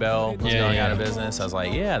Morning Bell was going out of business. I was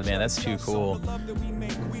like, yeah, man, that's too cool.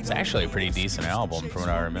 It's actually a pretty decent album from what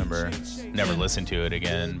I remember. Never listened to it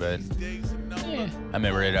again, but I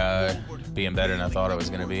remember it being better than I thought it was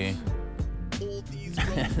going to be.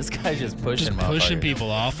 This guy's just pushing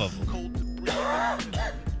people off of them.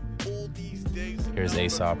 Here's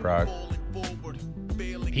Aesop Rock.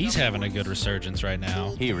 He's having a good resurgence right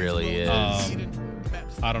now. He really is.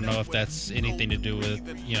 I don't know if that's anything to do with,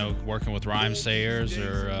 working with rhyme sayers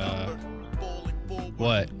or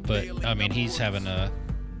what, but I mean, he's having a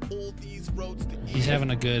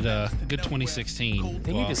good 2016. I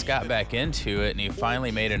think he just got back into it, and he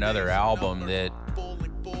finally made another album that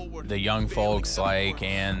the young folks like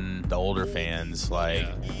and the older fans like.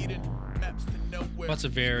 Well, it's a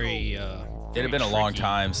very it had been a long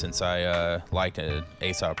time since I liked an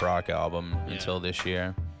Aesop Rock album until this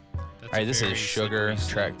year. All right, this is Sugar,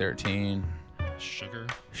 track 13.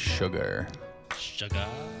 Sugar.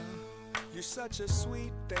 You're such a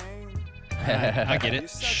sweet thing. I get it.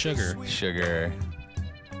 Sugar. Sugar.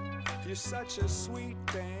 You're such a sweet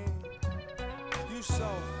thing. You so.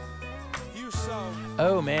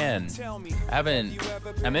 Oh man, I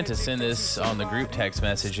meant to send this on the group text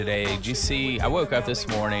message today. Did you see? I woke up this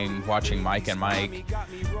morning watching Mike and Mike,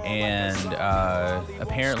 and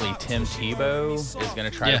apparently Tim Tebow is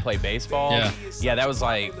going to try to play baseball. Yeah, that was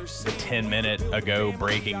like the 10-minute ago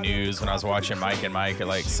breaking news when I was watching Mike and Mike at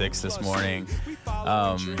like 6 this morning.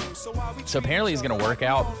 So apparently he's going to work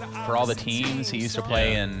out for all the teams he used to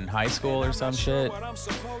play in high school or some shit.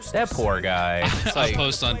 That poor guy. I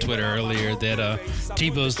posted on Twitter earlier that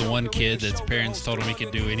Tebow's the one kid that's parents told him he could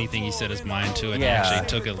do anything he set his mind to, and he actually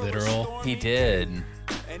took it literal. He did.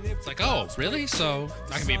 It's like, oh, really? So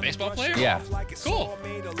I can be a baseball player? Yeah. Cool.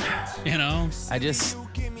 I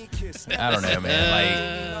don't know, man.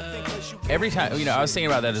 Like, every time, I was thinking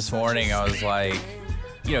about that this morning. I was like,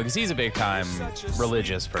 because he's a big-time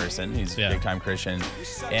religious person. He's a big-time Christian.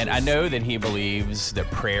 And I know that he believes that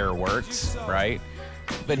prayer works, right?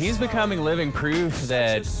 But he's becoming living proof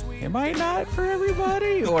that it might not for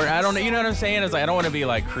everybody. Or I don't know, you know what I'm saying? It's like, I don't want to be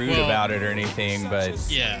like crude about it or anything, but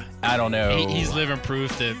I don't know. He's living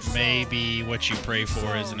proof that maybe what you pray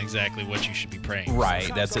for isn't exactly what you should be praying.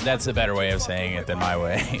 Right. That's a better way of saying it than my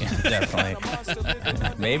way. Definitely.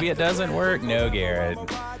 Maybe it doesn't work. No, Garrett.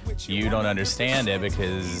 You don't understand it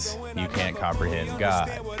because you can't comprehend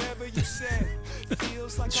God.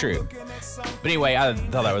 It's true. But anyway, I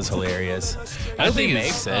thought that was hilarious. I hope he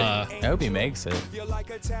makes it. I hope he makes it.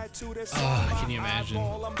 Can you imagine?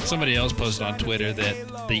 Somebody else posted on Twitter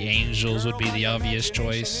that the Angels would be the obvious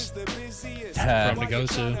choice for him to go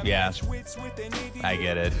to. Yeah. I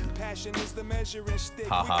get it.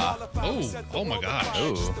 Haha. Oh my gosh.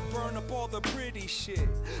 Ooh.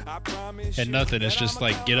 And nothing. It's just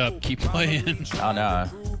like, get up, keep playing. Oh, no.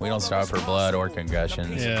 We don't stop for blood or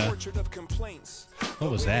concussions. Yeah.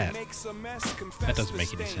 What was that? That doesn't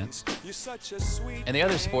make any sense. And the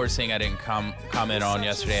other sports thing I didn't comment on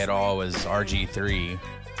yesterday at all was RG3.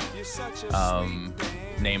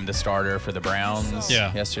 Named the starter for the Browns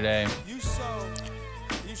yesterday.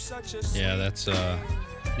 Yeah, that's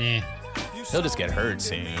He'll just get hurt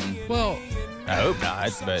soon. Well, I hope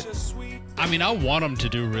not, but I mean, I want him to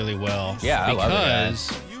do really well. Yeah, I love it.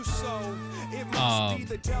 I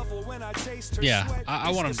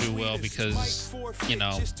want him to do well because,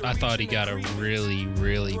 I thought he got a really,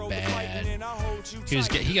 really bad.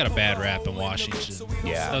 He got a bad rap in Washington.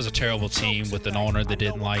 Yeah, that was a terrible team with an owner that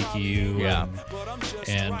didn't like you. Yeah,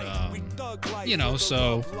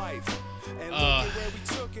 so.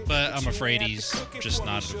 But I'm afraid he's just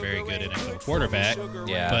not a very good NFL quarterback.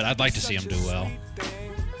 Yeah, but I'd like to see him do well.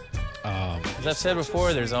 As I've said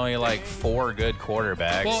before, there's only like 4 good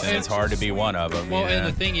quarterbacks, and it's hard to be one of them. Well, and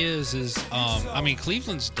the thing is,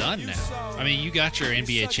 Cleveland's done now. I mean, you got your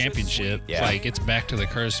NBA championship. Yeah. Like, it's back to the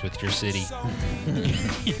curse with your city.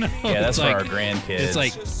 Yeah, that's for our grandkids. It's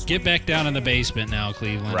like, get back down in the basement now,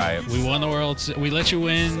 Cleveland. Right. We won the World. We let you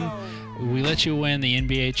win. We let you win the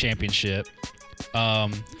NBA championship.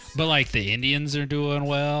 But like the Indians are doing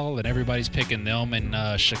well, and everybody's picking them in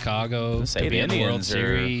Chicago to be in the World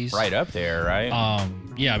Series. Right up there, right?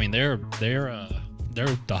 Yeah, I mean they're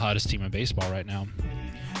the hottest team in baseball right now.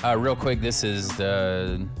 Real quick, this is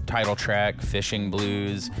the title track, "Fishing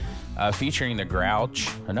Blues," featuring the Grouch,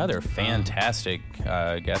 another fantastic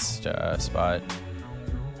guest spot.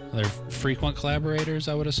 They're frequent collaborators,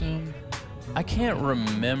 I would assume. I can't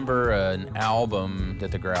remember an album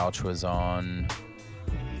that the Grouch was on.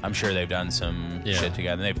 I'm sure they've done some shit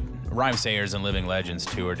together. Rhyme Sayers and Living Legends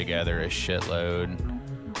toured together a shitload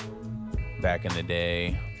back in the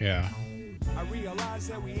day. Yeah. I realize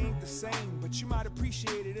that we ain't the same, but you might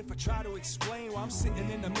appreciate it if I try to explain why I'm sitting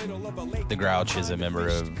in the middle of a lake. The Grouch is a member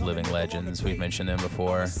of Living Legends. We've mentioned them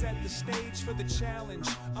before.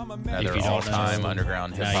 Another all-time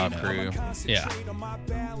underground hip-hop crew. Yeah.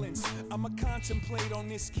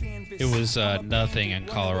 It was nothing in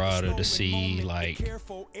Colorado to see like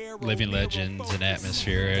Living Legends and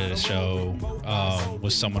Atmosphere at a show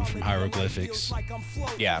with someone from Hieroglyphics.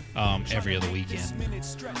 Yeah. Every other weekend.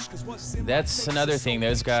 That's another thing.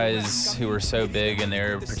 Those guys who were so big in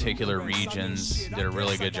their particular regions did a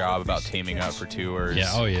really good job about teaming up for tours.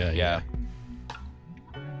 Yeah. Oh yeah. Yeah.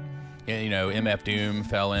 Yeah, you know, MF Doom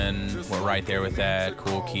fell in. We're right there with that.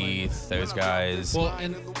 Cool Keith, those guys. Well,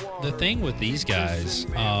 and the thing with these guys,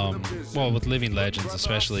 well, with Living Legends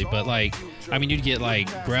especially, but like, I mean, you'd get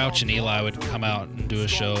like Grouch and Eli would come out and do a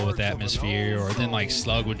show with Atmosphere, or then like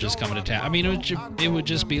Slug would just come into town. I mean, it would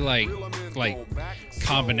just be like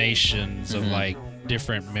combinations of like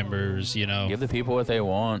different members, you know. Give the people what they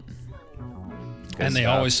want. And they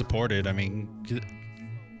always supported. I mean,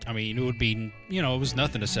 it would be, you know, it was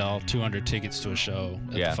nothing to sell 200 tickets to a show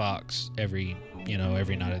at the Fox every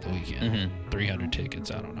night of the weekend. 300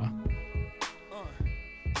 tickets, I don't know.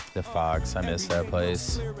 The Fox, I miss that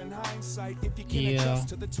place. Yeah.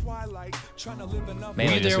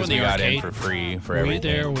 Mainly just because we got in for free for everything. Were you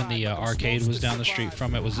there when the arcade was down the street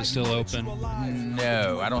from it? Was it still open?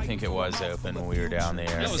 No, I don't think it was open when we were down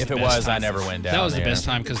there. If it was, I never went down there. That was the best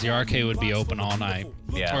time because the arcade would be open all night.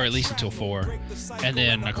 Yeah. Or at least until 4. And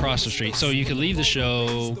then across the street. So you could leave the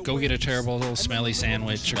show, go get a terrible little smelly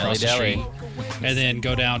sandwich across the street, and then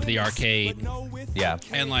go down to the arcade. Yeah.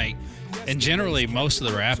 And generally, most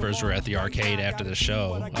of the rappers were at the arcade after the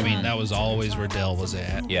show. I mean, that was always where Dell was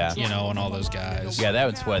at. Yeah. You know, and all those guys. Yeah, that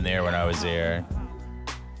wasn't there when I was there.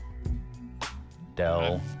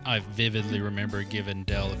 Dell. I vividly remember giving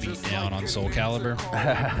Dell a beatdown on Soul Calibur.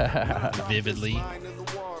 Vividly.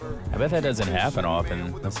 I bet that doesn't happen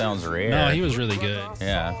often. That sounds rare. No, he was really good.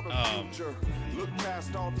 Yeah.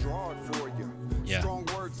 Yeah.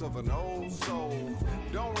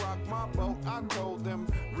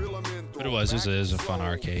 But it was a fun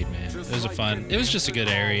arcade, man. It was just a good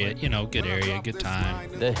area, good time.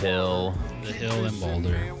 The Hill in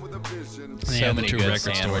Boulder. They So have the many 2 good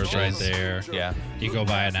record stores right sandwiches. there. Yeah. You go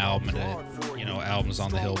buy an album and albums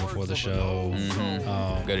on the hill before the show.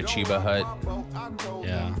 Go to Chiba Hut.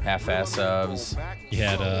 Yeah. Half-ass subs. You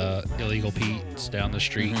had Illegal Pete's down the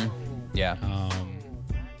street. Yeah.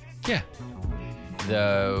 Yeah.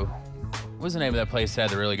 What was the name of that place that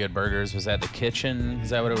had the really good burgers? Was that The Kitchen? Is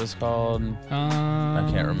that what it was called? I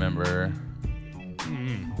can't remember.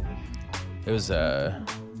 It was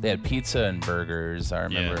they had pizza and burgers, I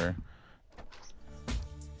remember. Yeah.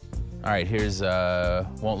 All right, here's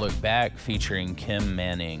Won't Look Back featuring Kim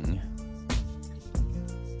Manning.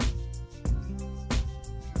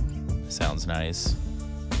 Sounds nice.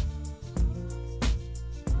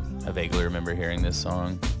 I vaguely remember hearing this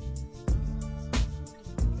song.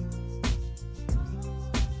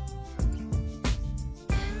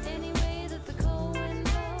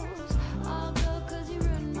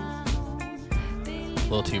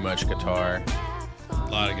 A little too much guitar. A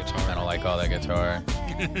lot of guitar. I don't like all that guitar.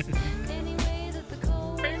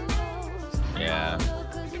 Yeah. I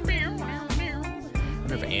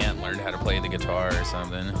wonder if Ant learned how to play the guitar or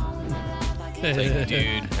something. It's like,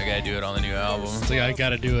 dude, I gotta do it on the new album. It's like, I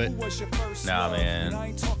gotta do it. Nah,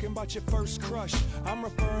 man.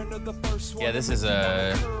 Yeah, this is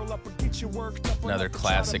another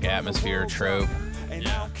classic Atmosphere trope.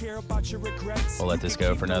 Yeah. We'll let this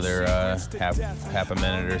go for another half a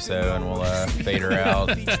minute or so, and we'll fade her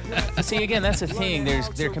out. See, again, that's the thing.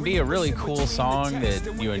 There can be a really cool song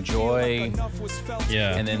that you enjoy,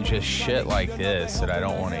 and then just shit like this that I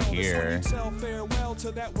don't want to hear.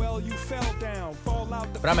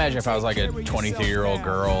 But I imagine if I was like a 23-year-old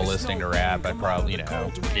girl listening to rap, I'd probably,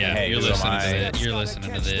 hey, you're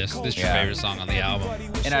listening to this. This is your favorite song on the album.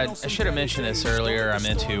 And I should have mentioned this earlier. I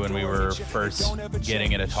meant to when we were first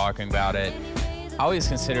getting into talking about it. I always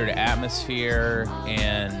considered Atmosphere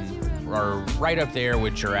or right up there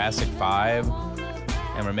with Jurassic 5. I'm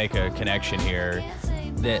gonna make a connection here.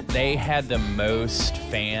 That they had the most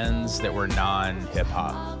fans that were non-hip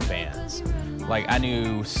hop fans. Like, I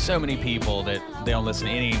knew so many people that they don't listen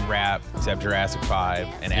to any rap except Jurassic 5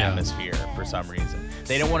 and Atmosphere for some reason.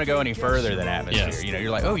 They don't want to go any further than Atmosphere. Yes.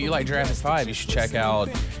 You're like, oh, you like Jurassic 5? You should check out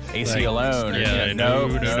AC Like, alone. Or, yeah, no,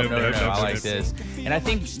 no. I like this. And I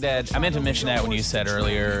think that I meant to mention that when you said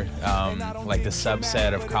earlier, like the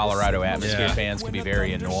subset of Colorado Atmosphere fans could be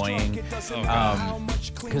very annoying.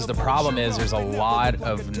 Because the problem is there's a lot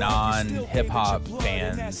of non-hip hop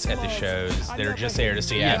fans at the shows that are just there to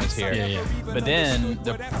see Atmosphere. Yeah. But then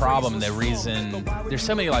the problem, the reason, there's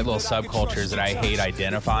so many like little subcultures that I hate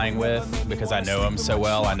identifying with because I know them so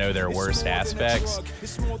well. I know their worst aspects.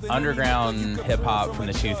 Underground hip hop from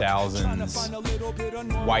the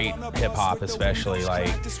 2000s, white hip hop especially,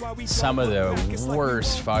 like some of the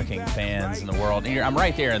worst fucking fans in the world. And I'm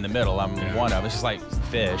right there in the middle. I'm one of them. It's just like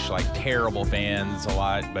Fish, like terrible fans a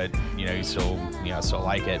lot, but you still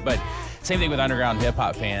like it. But same thing with underground hip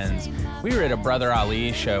hop fans. We were at a Brother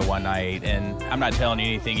Ali show one night, and I'm not telling you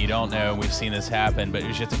anything you don't know. We've seen this happen, but it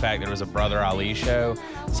was just the fact that it was a Brother Ali show.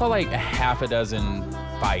 Saw like a half a dozen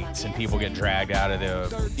fights, and people get dragged out of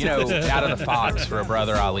the, out of the Fox for a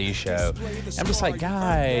Brother Ali show. I'm just like,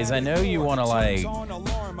 guys, I know you want to like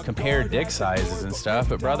compare dick sizes and stuff,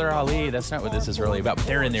 but Brother Ali, that's not what this is really about. But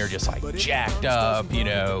they're in there just like jacked up,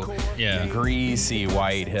 greasy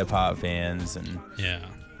white hip hop fans, and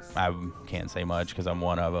I can't say much because I'm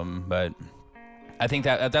one of them, but I think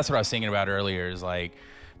that's what I was thinking about earlier is like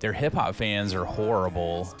their hip hop fans are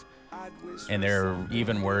horrible, and they're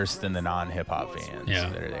even worse than the non-hip hop fans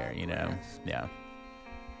that are there, Yeah,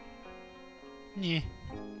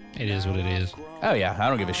 it is what it is. Oh yeah, I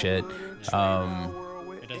don't give a shit. It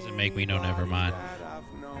doesn't make me no never mind.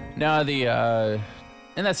 No,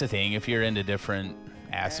 and that's the thing. If you're into different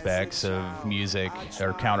aspects of music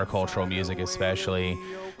or countercultural music especially,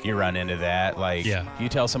 you run into that. Like, you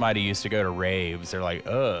tell somebody you used to go to raves, they're like,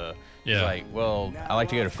 ugh. It's like, well, I like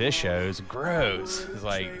to go to Fish shows. Gross. It's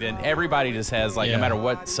like, then everybody just has, like, no matter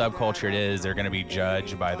what subculture it is, they're going to be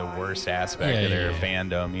judged by the worst aspect of their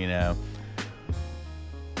fandom,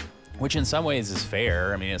 Which in some ways is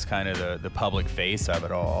fair. I mean, it's kind of the public face of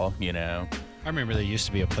it all, I remember there used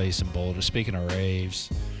to be a place in Boulder, speaking of raves,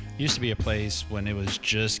 used to be a place when it was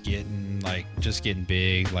just getting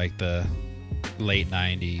big, like the late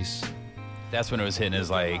 90s. That's when it was hitting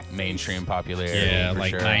as like mainstream popularity. Yeah,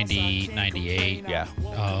 like sure. 90, 98.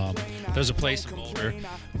 Yeah. There's a place in Boulder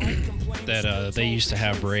that they used to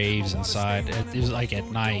have raves inside. It was like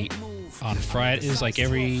at night on Friday. It was like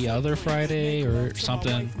every other Friday or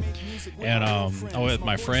something. And I went with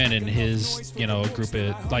my friend and his, group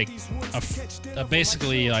of like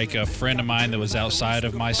basically like a friend of mine that was outside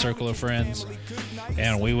of my circle of friends.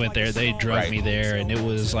 And we went there. They drug me there, and it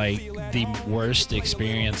was like the worst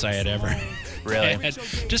experience I had ever really had,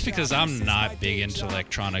 just because I'm not big into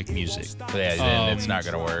electronic music. Yeah, then it's not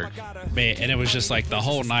gonna work. Man, and it was just like the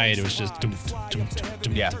whole night. It was just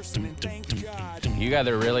You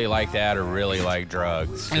either really like that or really like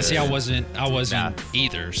drugs. And see, I wasn't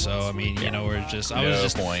either. So I mean, we're just I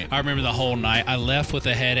remember the whole night. I left with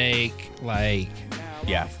a headache, like.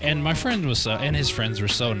 Yeah. And my friend was and his friends were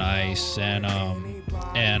so nice, and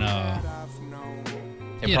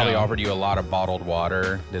It probably offered you a lot of bottled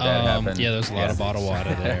water. Did that happen? Yeah, there's a lot of bottled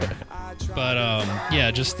water there. But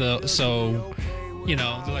they're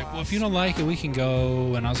like, well, if you don't like it, we can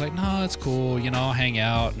go. And I was like, no, it's cool. I'll hang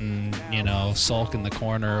out and sulk in the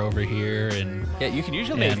corner over here. And yeah, you can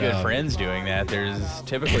usually make good friends doing that. There's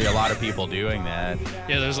typically a lot of people doing that.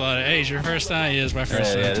 Yeah, there's a lot of, hey, it's your first time? Yeah, it's my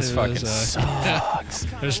first time. Yeah, this too. fucking sucks.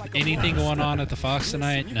 There's anything going on at the Fox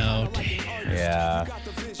tonight? No, damn. Yeah.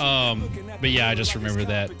 But yeah, I just remember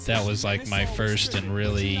that was like my first and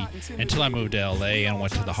really, until I moved to LA and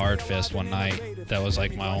went to the Hard Fest one night. That was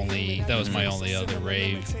like my only other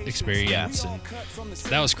rave experience, and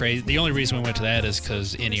that was crazy. The only reason we went to that is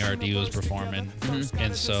because NERD was performing,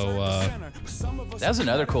 and so that was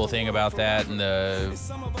another cool thing about that in the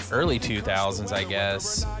early 2000s, I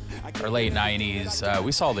guess, or late 90s.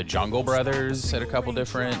 We saw the Jungle Brothers at a couple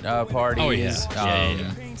different parties. Oh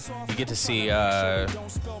yeah. You get to see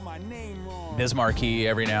Bismarcky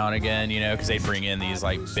every now and again, because they bring in these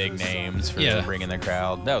like big names for bringing the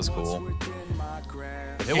crowd. That was cool.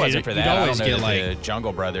 If it wasn't for that, I don't know that the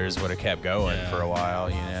Jungle Brothers would have kept going for a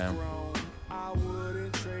while,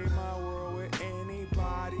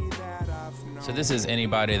 So this is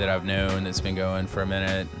anybody that I've known that's been going for a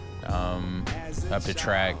minute, up to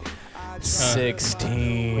track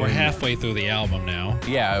 16. We're halfway through the album now.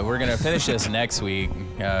 Yeah, we're going to finish this next week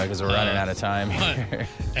because we're running out of time here.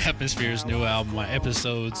 Atmosphere's new album,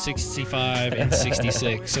 episode 65 and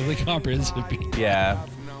 66 of the Comprehensive Beatdown. Yeah.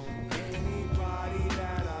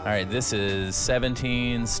 All right, this is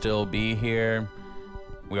 17, Still Be Here.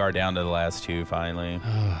 We are down to the last two finally.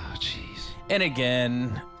 Oh, jeez. And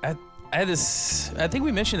again, I had this. I think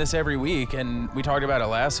we mention this every week, and we talked about it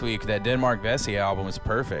last week. That Denmark Vesey album was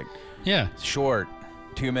perfect. Yeah. Short,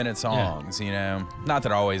 2-minute songs. You know, not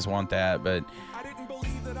that I always want that, but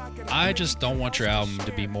I just don't want your album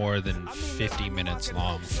to be more than 50 minutes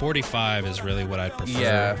long. 45 is really what I'd prefer.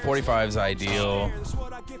 yeah, 45 is ideal.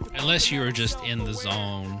 Unless you were just in the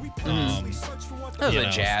zone. That was a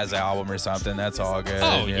jazz album or something. That's all good.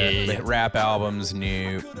 Oh, yeah. But rap albums,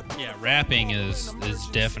 new. Yeah, rapping is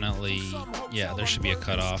definitely, there should be a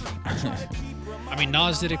cutoff. I mean,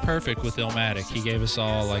 Nas did it perfect with Illmatic. He gave us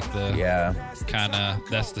all like the kind of,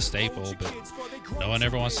 that's the staple, but no one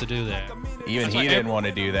ever wants to do that. Even he didn't want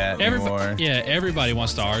to do that anymore. Yeah, everybody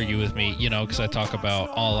wants to argue with me, because I talk about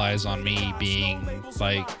All Eyes on Me being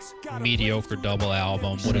like mediocre double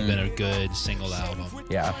album, would have been a good single album.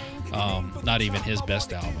 Yeah. Not even his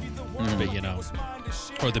best album, but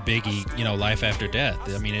or the Biggie, Life After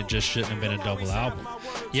Death. I mean, it just shouldn't have been a double album.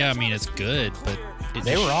 Yeah, I mean, it's good, but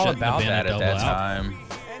they were all about that at that time.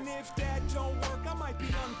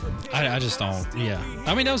 I just don't. Yeah,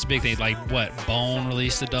 I mean that was a big thing. Like what? Bone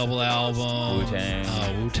released a double album.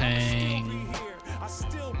 Wu-Tang.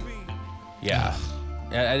 Yeah,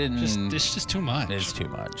 I didn't. It's just too much. It's too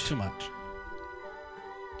much. Too much.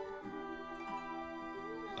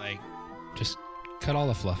 Like, just cut all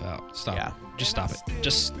the fluff out. Stop. Yeah. It. Just stop it.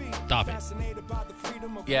 Just stop it.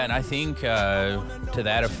 Yeah, and I think to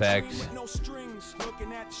that effect,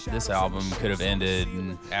 this album could have ended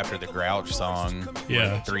after the Grouch song.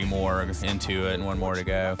 Yeah. With 3 more into it and 1 more to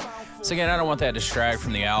go. So again, I don't want that to distract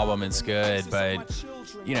from the album. It's good, but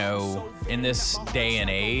in this day and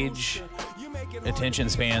age, attention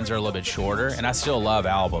spans are a little bit shorter, and I still love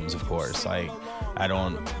albums, of course. I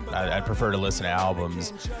prefer to listen to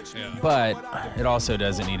albums, but it also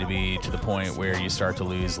doesn't need to be to the point where you start to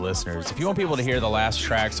lose listeners. If you want people to hear the last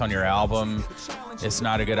tracks on your album, it's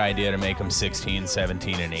not a good idea to make them 16,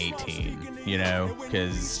 17, and 18,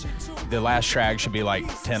 because the last track should be like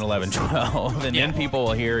 10, 11, 12, and then people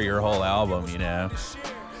will hear your whole album,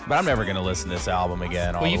 But I'm never going to listen to this album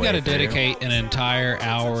again. Well, you've got to dedicate an entire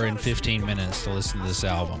hour and 15 minutes to listen to this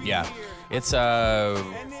album. Yeah. It's,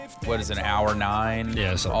 what is it, an hour 9?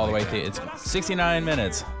 Yeah, all the way like through. It's 69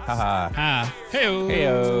 minutes. Haha. Hey-o.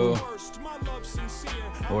 Hey-o.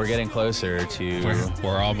 Well, we're getting closer to...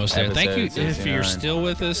 We're almost there. Thank you. 69. If you're still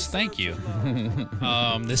with us, thank you.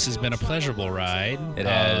 This has been a pleasurable ride. It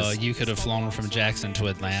has. You could have flown from Jackson to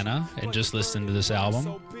Atlanta and just listened to this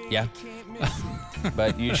album. Yeah.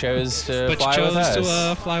 But you chose to fly with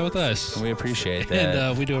us. Fly with us. We appreciate that.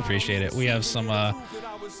 And we do appreciate it. We have some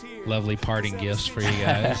lovely parting gifts for you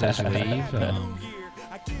guys as you leave.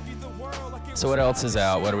 So what else is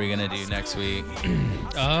out? What are we going to do next week?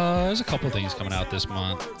 There's a couple things coming out this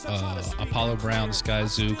month. Apollo Brown's Sky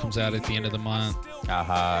Zoo comes out at the end of the month.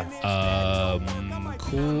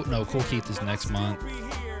 Cool Keith is next month.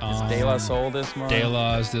 De La Soul this month? De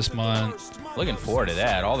La is this month. Looking forward to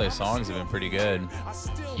that. All those songs have been pretty good.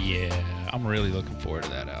 Yeah, I'm really looking forward to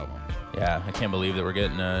that album. Yeah, I can't believe that we're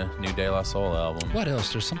getting a new De La Soul album. What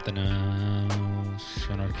else? There's something else,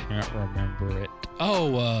 and I can't remember it.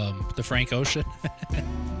 Oh, the Frank Ocean. Oh,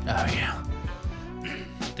 yeah.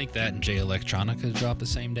 I think that and Jay Electronica dropped the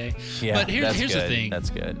same day. Yeah, but here's the thing. That's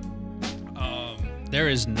good. There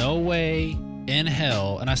is no way in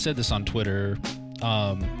hell, and I said this on Twitter,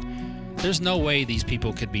 there's no way these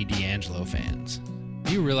people could be D'Angelo fans.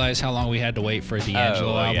 Do you realize how long we had to wait for a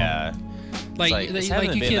D'Angelo album? Yeah. Like you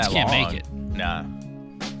kids can't make it. Nah.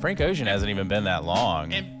 Frank Ocean hasn't even been that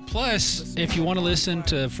long. And plus, if you want to listen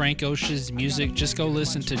to Frank Ocean's music, just go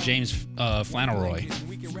listen to James Flannery.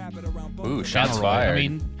 Ooh, shots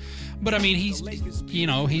fired.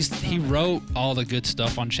 He wrote all the good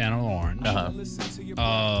stuff on Channel Orange.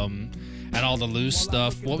 And all the loose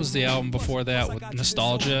stuff. What was the album before that with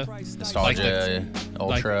Nostalgia? Nostalgia,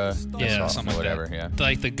 Ultra, something like whatever. That. Yeah,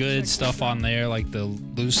 like the good stuff on there, like the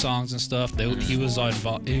loose songs and stuff. He was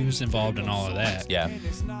involved in all of that. Yeah,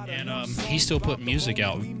 and he still put music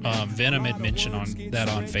out. Venom had mentioned on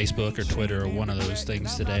Facebook or Twitter or one of those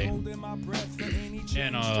things today.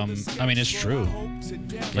 And it's true.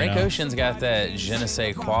 Frank Ocean's got that je ne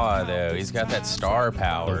sais quoi though. He's got that star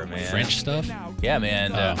power, man. French stuff. Yeah,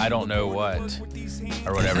 man. I don't know what,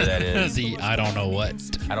 or whatever that is. I don't know what.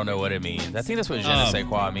 I don't know what it means. I think that's what je ne sais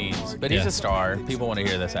quoi means. But he's a star. People want to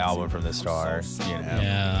hear this album from the star.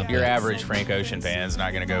 Yeah. Your average Frank Ocean fan's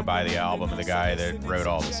not going to go buy the album of the guy that wrote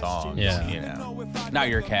all the songs. Yeah. Not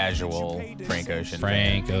your casual Frank Ocean.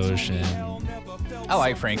 Frank Ocean. I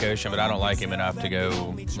like Frank Ocean, but I don't like him enough to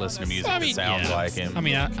go listen to music that sounds like him. I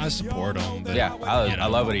mean, I support him. But, yeah, I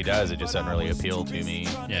love what he does. It just doesn't really appeal to me.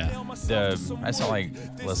 Yeah. I don't like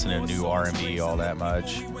listening to new R&B all that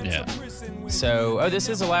much. Yeah. So, this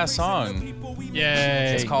is the last song.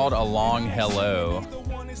 Yay. It's called A Long Hello.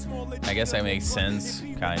 I guess that makes sense,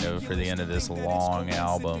 kind of, for the end of this long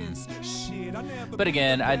album. But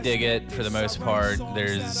again, I dig it for the most part.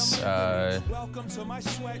 There's a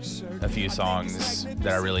few songs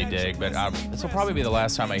that I really dig, but this will probably be the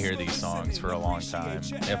last time I hear these songs for a long time,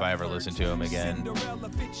 if I ever listen to them again.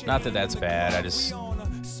 Not that that's bad, I just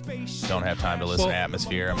don't have time to listen to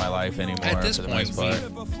Atmosphere in my life anymore. At this for the point,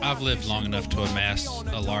 most part. I've lived long enough to amass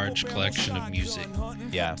a large collection of music.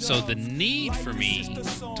 Yeah. So the need for me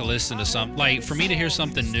to listen to for me to hear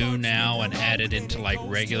something new now and add it into like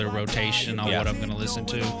regular rotation on what I'm going to listen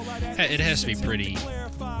to, it has to be pretty.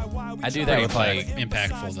 I do that with like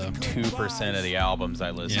impactful though. 2% of the albums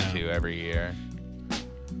I listen to every year.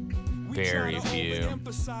 Very few.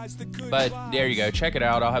 But there you go. Check it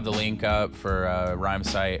out. I'll have the link up for Rhyme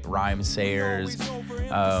Sayers.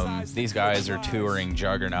 These guys are touring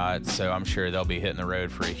juggernauts, so I'm sure they'll be hitting the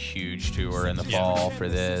road for a huge tour in the fall for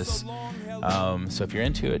this. So if you're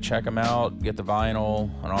into it, check them out. Get the vinyl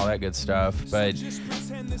and all that good stuff. But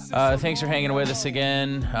thanks for hanging with us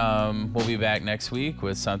again. We'll be back next week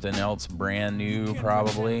with something else brand new,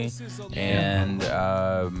 probably. And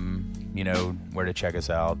you know where to check us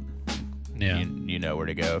out. Yeah. You know where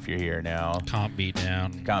to go if you're here now. Comp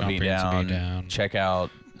Beatdown. Beatdown. Check out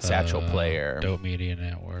Satchel Player. Dope Media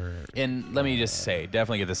Network. And let me just say,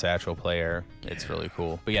 definitely get the Satchel Player. It's really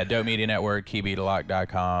cool. But yeah, Dope Media Network,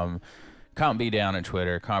 keybeatalock.com, Comp Beatdown on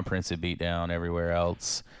Twitter, Comprehensive Beatdown everywhere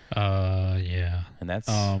else. Yeah. And that's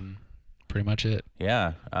pretty much it.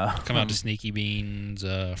 Yeah. Come out to Sneaky Beans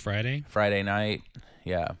Friday night.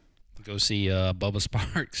 Yeah. Go see Bubba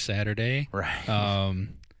Sparks Saturday. Right.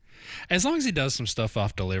 As long as he does some stuff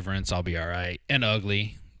off Deliverance, I'll be all right. And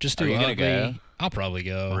Ugly. Just do Ugly. Go? I'll probably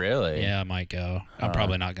go. Really? Yeah, I might go. I'm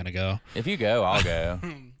probably not going to go. If you go, I'll go.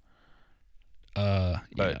 But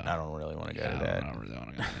yeah. I don't really want to go to that. I don't really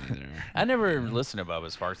want to go either. I never listened to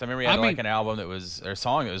Bubba Sparks. I remember he had like an album that was, or a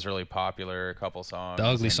song that was really popular, a couple songs. The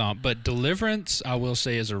Ugly song. But Deliverance, I will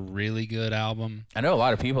say, is a really good album. I know a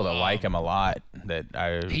lot of people that like him a lot.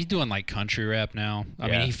 He's doing like country rap now. I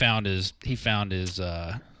mean, he found his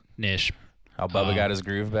niche. How Bubba got his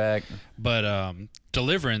groove back. But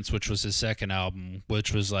Deliverance, which was his second album,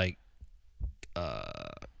 which was like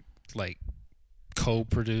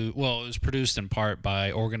co-produced. Well, it was produced in part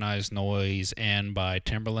by Organized Noise and by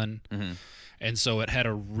Timberland, and so it had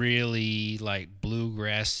a really like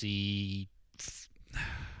bluegrassy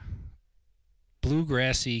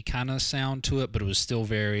kind of sound to it, but it was still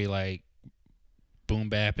very like boom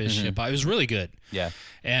bap-ish. It was really good. Yeah.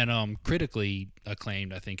 And critically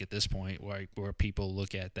acclaimed, I think, at this point, where people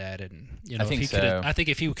look at that and, you know, I think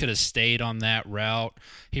if he could have stayed on that route,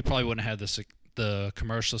 he probably wouldn't have had the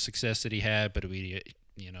commercial success that he had, but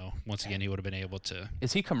once again, he would have been able to.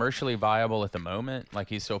 Is he commercially viable at the moment? Like,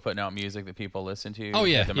 he's still putting out music that people listen to? Oh,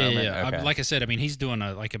 yeah. At the moment? Yeah. Okay. Like I said, I mean, he's doing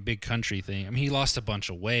a big country thing. I mean, he lost a bunch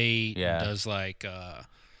of weight. Yeah. Does like,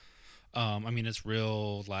 I mean, it's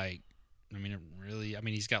real, like,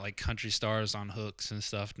 he's got like country stars on hooks and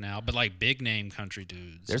stuff now, but like big name country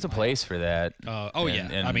dudes. There's a place for that. In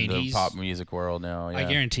the pop music world now. Yeah. I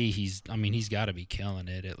guarantee he's got to be killing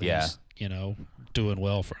it at least. Yeah. Doing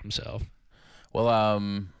well for himself. Well, I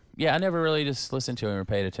never really just listened to him or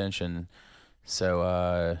paid attention.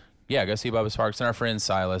 So, go see Bubba Sparks. And our friends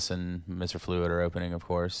Silas and Mr. Fluid are opening, of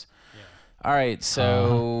course. Yeah. All right,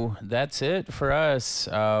 so that's it for us.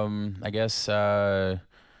 I guess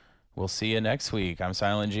we'll see you next week. I'm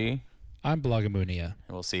Silent G. I'm Blagamunia.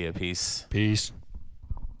 And we'll see you. Peace. Peace.